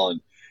CFL.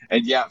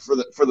 And yeah, for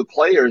the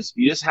players,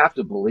 you just have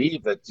to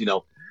believe that,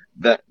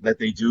 that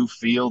they do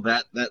feel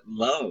that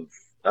love.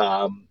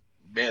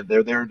 Man,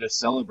 they're there to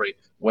celebrate.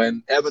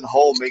 When Evan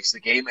Hull makes the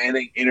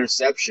game-ending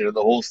interception and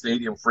the whole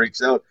stadium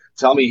freaks out,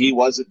 tell me he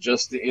wasn't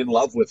just in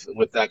love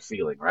with that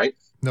feeling, right?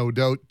 No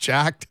doubt.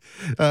 Jacked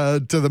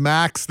to the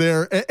max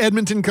there.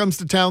 Edmonton comes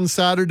to town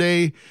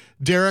Saturday.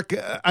 Derek,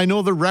 I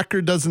know the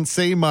record doesn't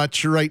say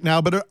much right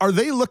now, but are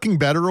they looking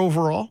better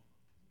overall?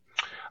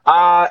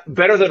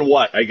 Better than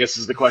what, I guess,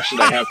 is the question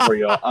I have for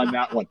you on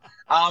that one.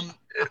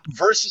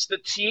 Versus the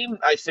team,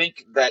 I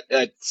think that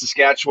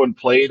Saskatchewan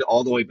played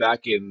all the way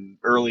back in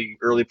early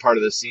part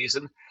of the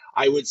season,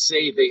 I would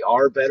say they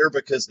are better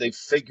because they've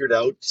figured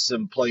out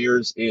some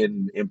players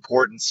in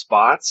important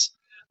spots.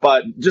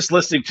 But just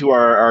listening to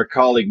our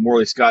colleague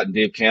Morley Scott and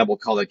Dave Campbell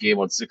call that game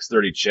on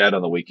 6:30 Chat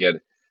on the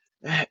weekend,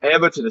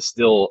 Edmonton is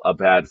still a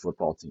bad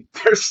football team.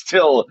 They're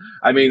still,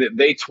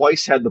 they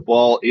twice had the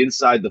ball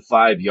inside the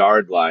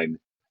 5-yard line.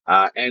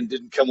 And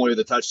didn't come away with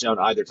a touchdown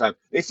either time.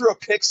 They threw a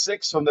pick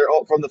six from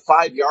the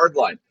 5-yard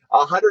line,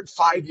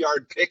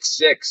 105-yard pick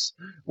six,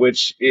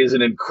 which is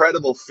an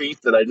incredible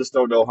feat that I just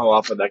don't know how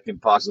often that can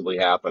possibly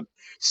happen.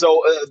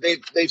 So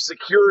they've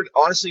secured.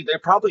 Honestly, they're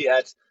probably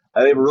at.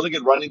 They have a really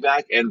good running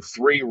back and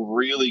 3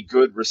 really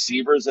good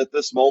receivers at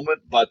this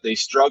moment, but they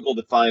struggle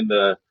to find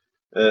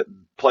the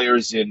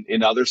players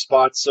in other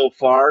spots so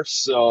far.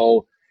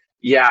 So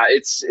yeah,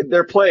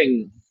 they're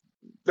playing.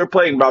 They're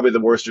playing probably the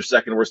worst or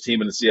second worst team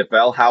in the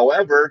CFL.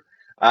 However,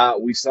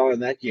 we saw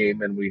in that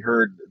game, and we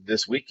heard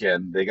this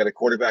weekend, they got a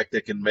quarterback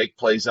that can make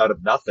plays out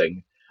of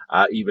nothing,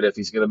 even if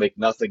he's going to make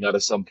nothing out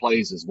of some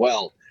plays as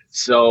well.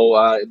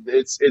 So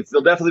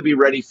they'll definitely be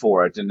ready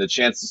for it, and the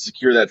chance to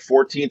secure that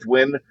 14th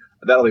win,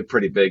 that'll be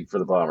pretty big for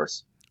the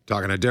Bombers.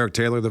 Talking to Derek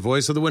Taylor, the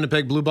voice of the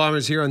Winnipeg Blue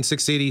Bombers here on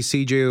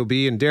 680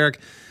 CJOB. And Derek,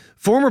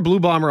 former Blue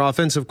Bomber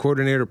offensive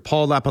coordinator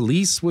Paul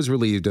LaPolice was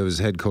relieved of his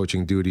head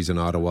coaching duties in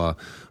Ottawa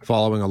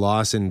following a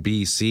loss in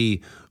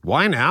BC.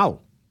 Why now?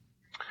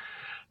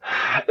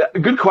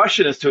 Good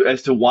question as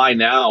to why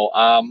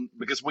now.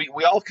 Because we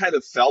all kind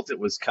of felt it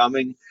was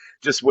coming,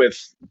 just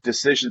with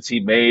decisions he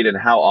made and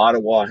how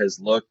Ottawa has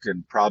looked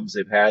and problems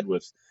they've had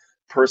with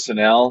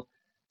personnel.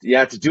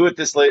 Yeah, to do it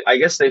this late, I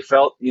guess they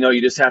felt,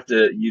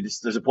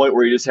 there's a point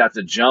where you just have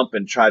to jump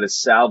and try to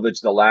salvage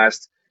the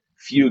last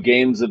few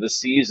games of the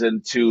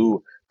season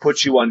to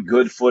put you on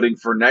good footing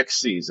for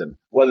next season.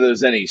 Whether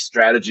there's any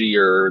strategy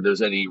or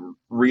there's any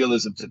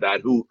realism to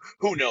that, who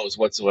knows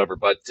whatsoever.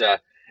 But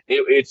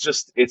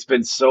it's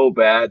been so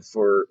bad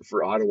for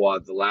Ottawa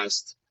the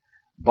last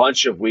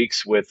bunch of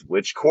weeks with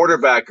which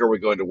quarterback are we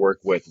going to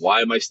work with?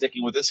 Why am I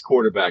sticking with this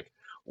quarterback?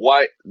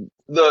 Why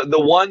the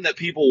one that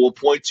people will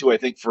point to, I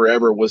think,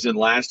 forever was in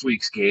last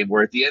week's game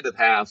where at the end of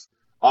half,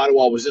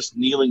 Ottawa was just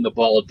kneeling the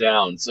ball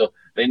down. So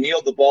they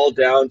kneeled the ball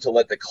down to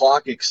let the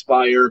clock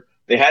expire.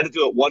 They had to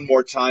do it one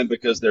more time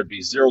because there'd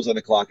be zeros on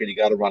the clock and you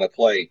got to run a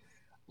play.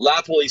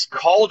 LaPolice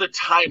called a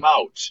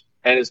timeout,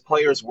 and his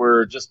players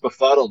were just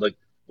befuddled. Like,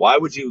 why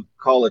would you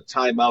call a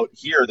timeout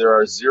here? There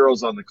are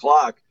zeros on the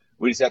clock.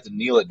 We just have to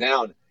kneel it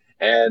down.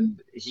 And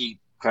he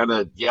kind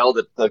of yelled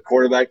at the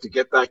quarterback to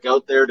get back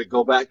out there, to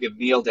go back and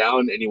kneel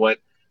down. And he went,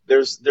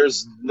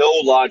 there's no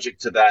logic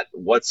to that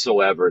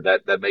whatsoever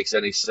that makes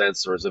any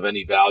sense or is of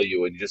any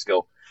value. And you just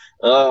go,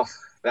 oh,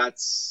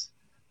 that's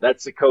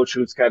a coach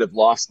who's kind of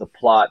lost the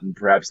plot and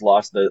perhaps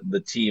lost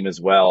the team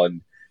as well.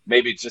 And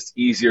maybe it's just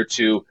easier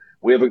to,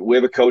 we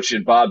have a coach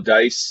in Bob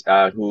Dice,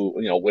 who,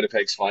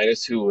 Winnipeg's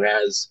finest, who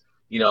has,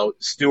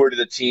 stewarded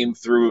the team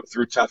through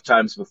tough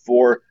times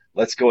before.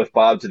 Let's go with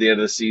Bob to the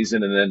end of the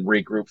season and then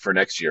regroup for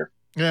next year.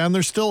 Yeah, and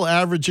they're still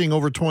averaging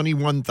over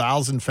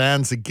 21,000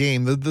 fans a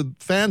game. The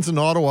fans in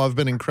Ottawa have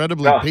been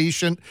incredibly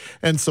patient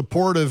and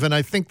supportive, and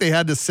I think they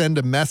had to send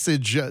a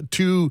message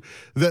to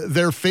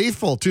their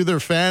faithful, to their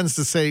fans,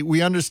 to say,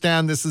 we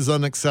understand this is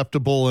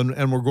unacceptable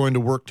and we're going to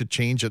work to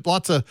change it.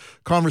 Lots of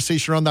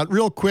conversation around that.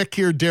 Real quick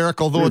here,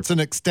 Derek, although it's an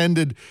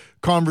extended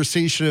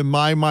conversation in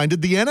my mind.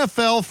 Did the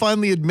NFL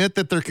finally admit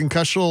that their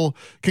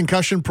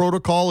concussion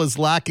protocol is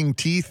lacking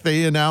teeth?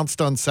 They announced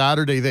on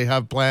Saturday they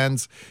have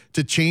plans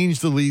to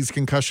change the league's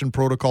concussion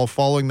protocol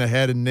following the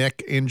head and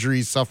neck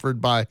injuries suffered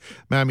by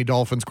Miami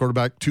Dolphins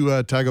quarterback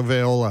Tua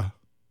Tagovailoa.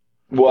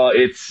 Well,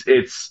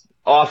 it's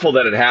awful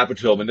that it happened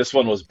to him, and this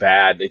one was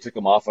bad. They took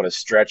him off on a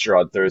stretcher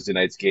on Thursday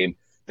night's game.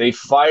 The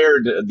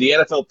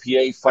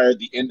NFLPA fired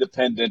the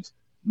independent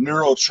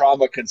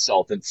neurotrauma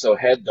consultant, so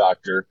head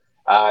doctor,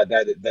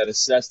 that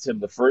assessed him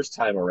the first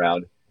time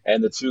around,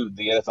 and the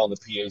NFL and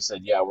the PA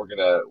said, yeah, we're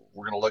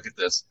gonna look at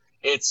this.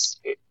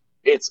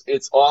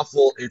 It's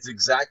awful. It's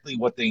exactly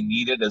what they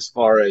needed as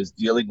far as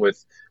dealing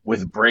with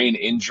brain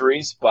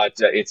injuries, but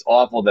it's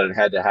awful that it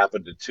had to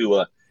happen to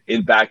Tua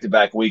in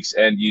back-to-back weeks,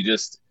 and you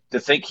just to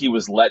think he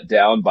was let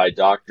down by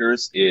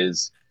doctors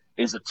is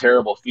a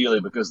terrible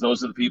feeling, because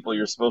those are the people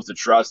you're supposed to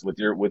trust with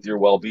your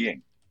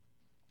well-being.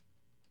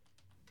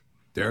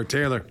 Derek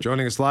Taylor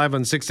joining us live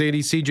on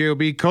 680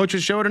 CJOB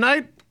Coaches Show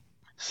tonight.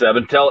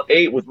 7 till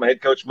 8 with my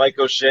head coach Mike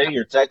O'Shea.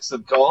 Your texts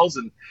and calls,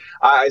 and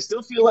I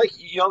still feel like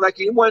that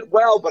game went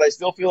well, but I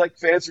still feel like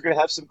fans are going to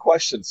have some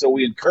questions. So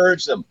we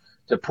encourage them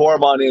to pour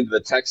them on into the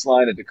text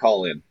line and to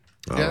call in.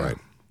 All right.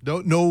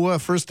 No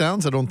first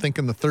downs, I don't think,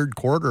 in the third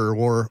quarter,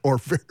 or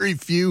very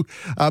few.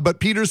 But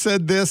Peter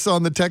said this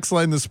on the text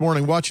line this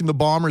morning: watching the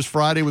Bombers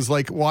Friday was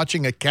like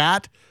watching a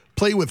cat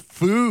play with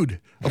food.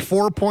 A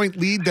 4-point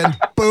lead, then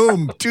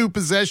boom, 2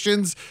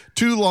 possessions,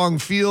 2 long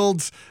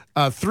fields,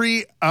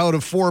 3 out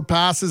of 4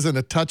 passes, and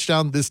a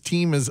touchdown. This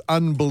team is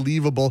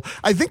unbelievable.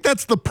 I think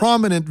that's the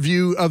prominent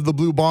view of the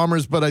Blue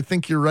Bombers, but I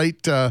think you're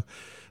right.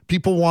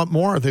 People want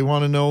more. They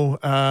want to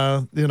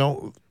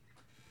know,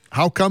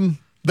 how come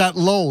that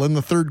lull in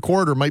the third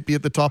quarter might be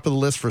at the top of the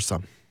list for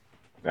some.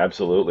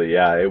 Absolutely,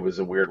 yeah. It was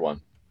a weird one.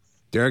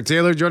 Derek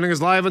Taylor joining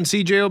us live on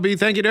CJOB.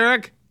 Thank you,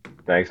 Derek.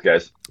 Thanks,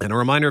 guys. And a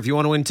reminder, if you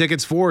want to win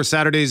tickets for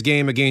Saturday's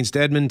game against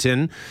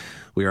Edmonton,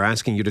 we are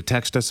asking you to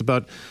text us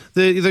about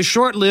the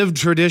short-lived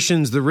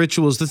traditions, the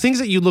rituals, the things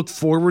that you look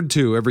forward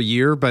to every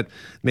year, but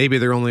maybe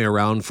they're only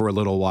around for a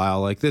little while.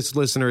 Like this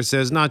listener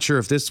says, not sure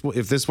if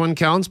this one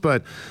counts,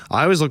 but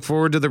I always look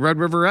forward to the Red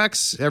River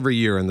X every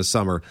year in the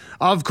summer.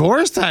 Of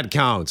course that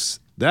counts.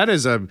 That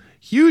is a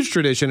huge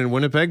tradition in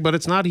Winnipeg, but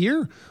it's not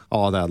here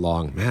all that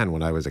long. Man,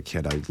 when I was a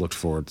kid, I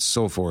looked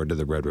so forward to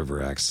the Red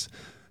River X.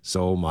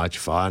 So much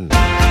fun.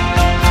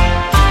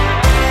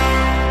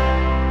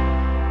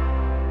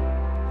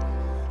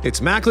 It's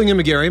Mackling and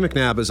McGarry.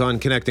 McNabb is on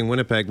Connecting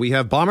Winnipeg. We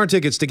have Bomber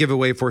tickets to give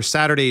away for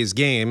Saturday's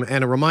game,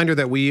 and a reminder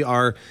that we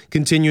are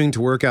continuing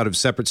to work out of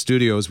separate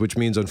studios, which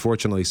means,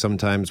 unfortunately,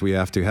 sometimes we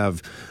have to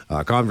have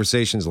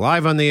conversations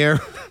live on the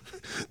air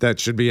that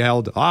should be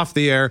held off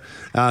the air.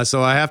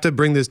 So I have to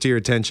bring this to your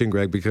attention,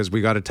 Greg, because we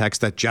got a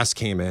text that just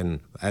came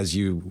in as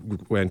you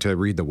went to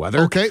read the weather.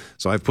 Okay.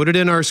 So I've put it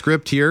in our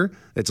script here.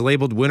 It's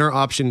labeled winner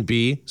option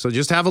B. So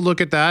just have a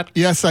look at that.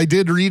 Yes, I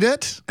did read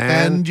it,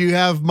 and you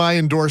have my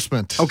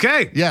endorsement.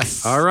 Okay.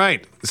 Yes. All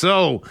right.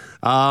 So,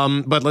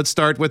 but let's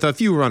start with a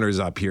few runners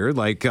up here,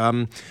 like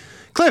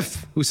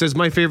Cliff, who says,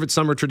 my favorite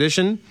summer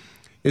tradition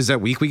is that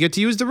week we get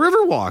to use the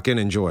river walk and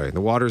enjoy.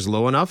 The water's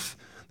low enough.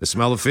 The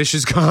smell of fish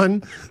is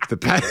gone. The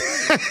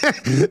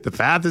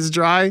path is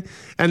dry.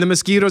 And the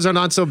mosquitoes are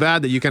not so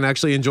bad that you can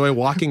actually enjoy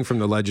walking from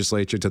the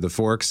legislature to the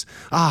Forks.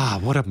 Ah,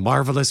 what a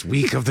marvelous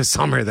week of the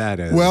summer that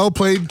is. Well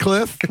played,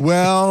 Cliff.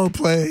 Well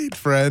played,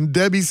 friend.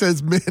 Debbie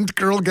says, mint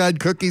Girl Guide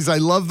cookies. I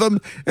love them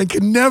and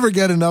can never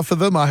get enough of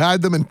them. I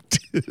hide them in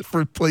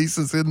different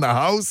places in the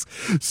house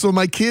so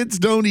my kids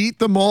don't eat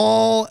them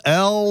all.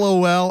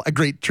 LOL. A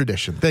great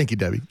tradition. Thank you,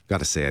 Debbie.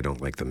 Gotta say, I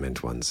don't like the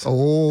mint ones.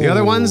 Oh. The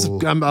other ones,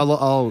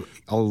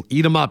 I'll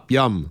eat them up.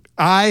 Yum.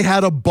 I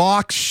had a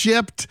box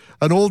shipped.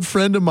 An old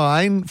friend of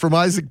mine from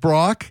Isaac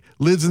Brock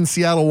lives in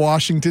Seattle,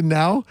 Washington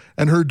now,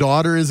 and her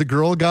daughter is a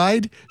Girl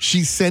Guide.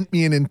 She sent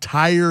me an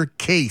entire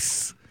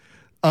case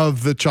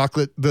of the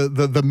chocolate,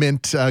 the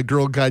mint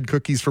Girl Guide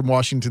cookies from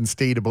Washington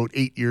State about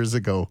 8 years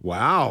ago.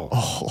 Wow.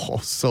 Oh,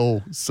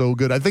 so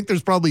good. I think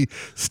there's probably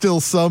still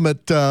some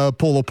at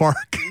Polo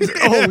Park.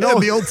 Oh, no.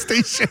 The old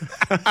station.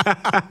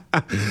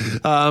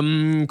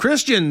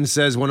 Christian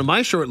says, one of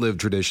my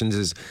short-lived traditions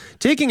is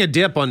taking a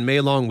dip on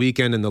May long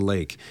weekend in the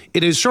lake.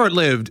 It is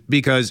short-lived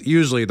because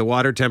usually the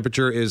water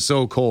temperature is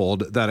so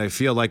cold that I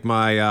feel like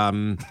my...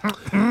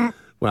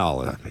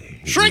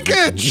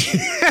 shrinkage!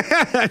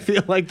 I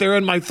feel like they're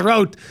in my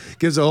throat.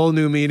 Gives a whole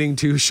new meaning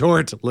to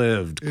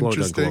short-lived, quote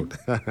Interesting.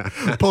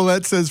 unquote.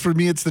 Paulette says, for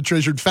me, it's the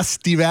treasured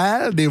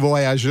Festival des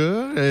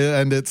Voyageurs,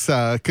 and it's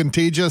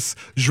contagious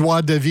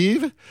joie de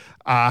vivre.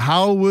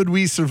 How would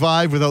we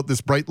survive without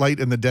this bright light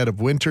in the dead of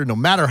winter? No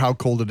matter how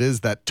cold it is,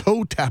 that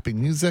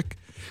toe-tapping music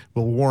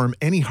will warm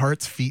any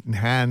hearts, feet, and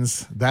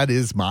hands. That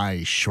is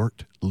my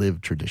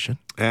short-lived tradition.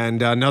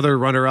 And another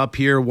runner-up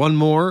here, one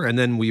more, and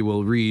then we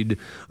will read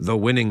the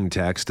winning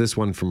text. This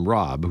one from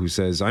Rob, who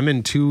says, I'm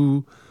in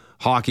 2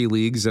 hockey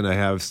leagues, and I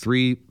have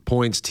 3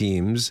 points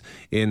teams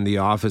in the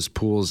office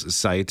pools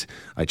site.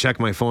 I check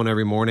my phone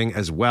every morning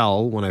as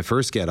well when I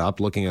first get up,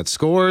 looking at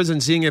scores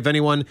and seeing if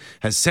anyone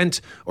has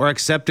sent or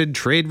accepted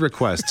trade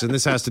requests. And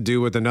this has to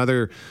do with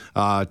another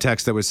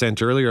text that was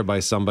sent earlier by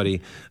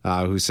somebody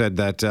who said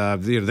that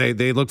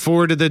they look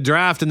forward to the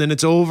draft and then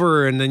it's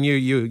over, and then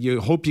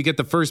you hope you get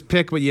the first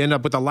pick, but you end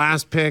up with the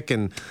last pick.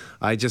 And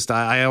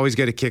I always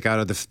get a kick out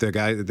of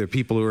the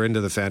people who are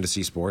into the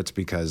fantasy sports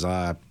because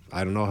I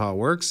don't know how it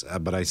works,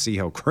 but I see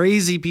how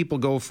crazy people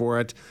go for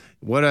it.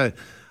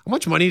 How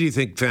much money do you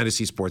think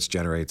fantasy sports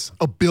generates?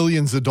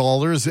 Billions of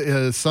dollars.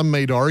 Some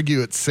might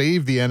argue it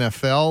saved the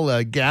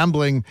NFL.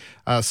 Gambling,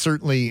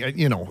 certainly,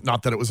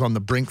 not that it was on the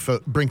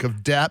brink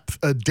of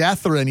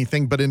death or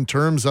anything, but in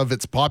terms of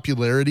its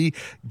popularity,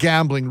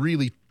 gambling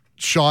really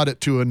shot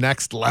it to a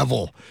next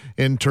level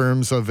in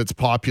terms of its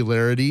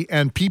popularity.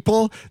 And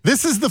people,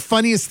 this is the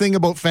funniest thing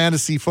about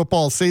fantasy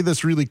football. I'll say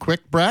this really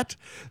quick, Brett.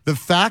 The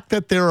fact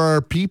that there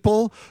are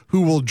people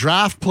who will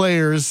draft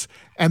players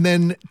and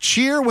then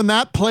cheer when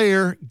that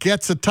player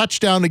gets a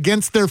touchdown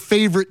against their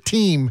favorite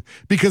team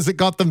because it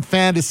got them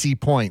fantasy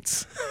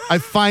points. I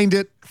find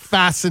it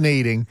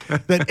fascinating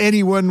that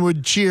anyone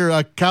would cheer,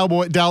 a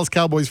Dallas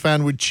Cowboys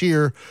fan would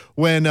cheer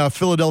when a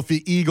Philadelphia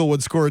Eagle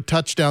would score a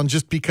touchdown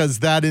just because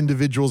that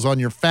individual's on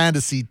your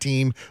fantasy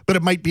team, but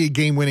it might be a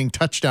game-winning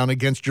touchdown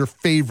against your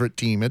favorite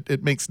team.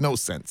 It makes no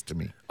sense to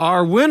me.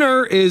 Our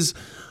winner is,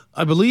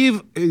 I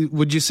believe,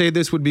 would you say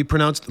this would be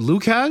pronounced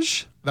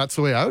Lukaj? That's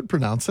the way I would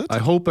pronounce it. I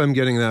hope I'm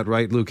getting that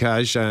right,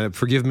 Lukaj.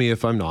 Forgive me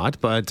if I'm not,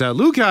 but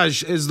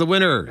Lukaj is the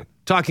winner.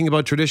 Talking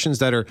about traditions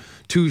that are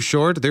too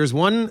short, there's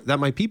one that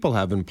my people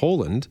have in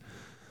Poland,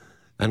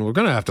 and we're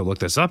going to have to look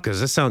this up because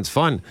this sounds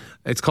fun.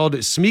 It's called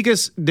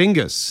Smigus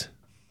Dingus.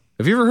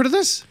 Have you ever heard of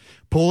this?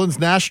 Poland's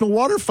National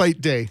Water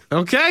Fight Day.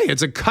 Okay,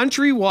 it's a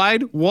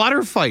countrywide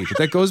water fight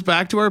that goes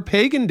back to our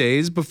pagan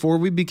days before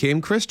we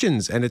became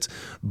Christians. And it's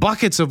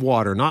buckets of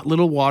water, not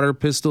little water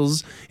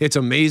pistols. It's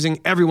amazing.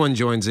 Everyone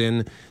joins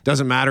in.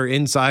 Doesn't matter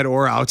inside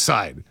or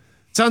outside.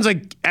 It sounds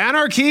like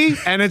anarchy,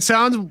 and it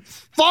sounds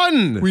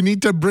fun. We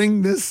need to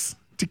bring this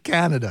to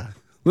Canada.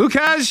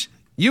 Lukaj,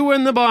 you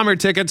win the Bomber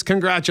tickets.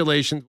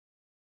 Congratulations.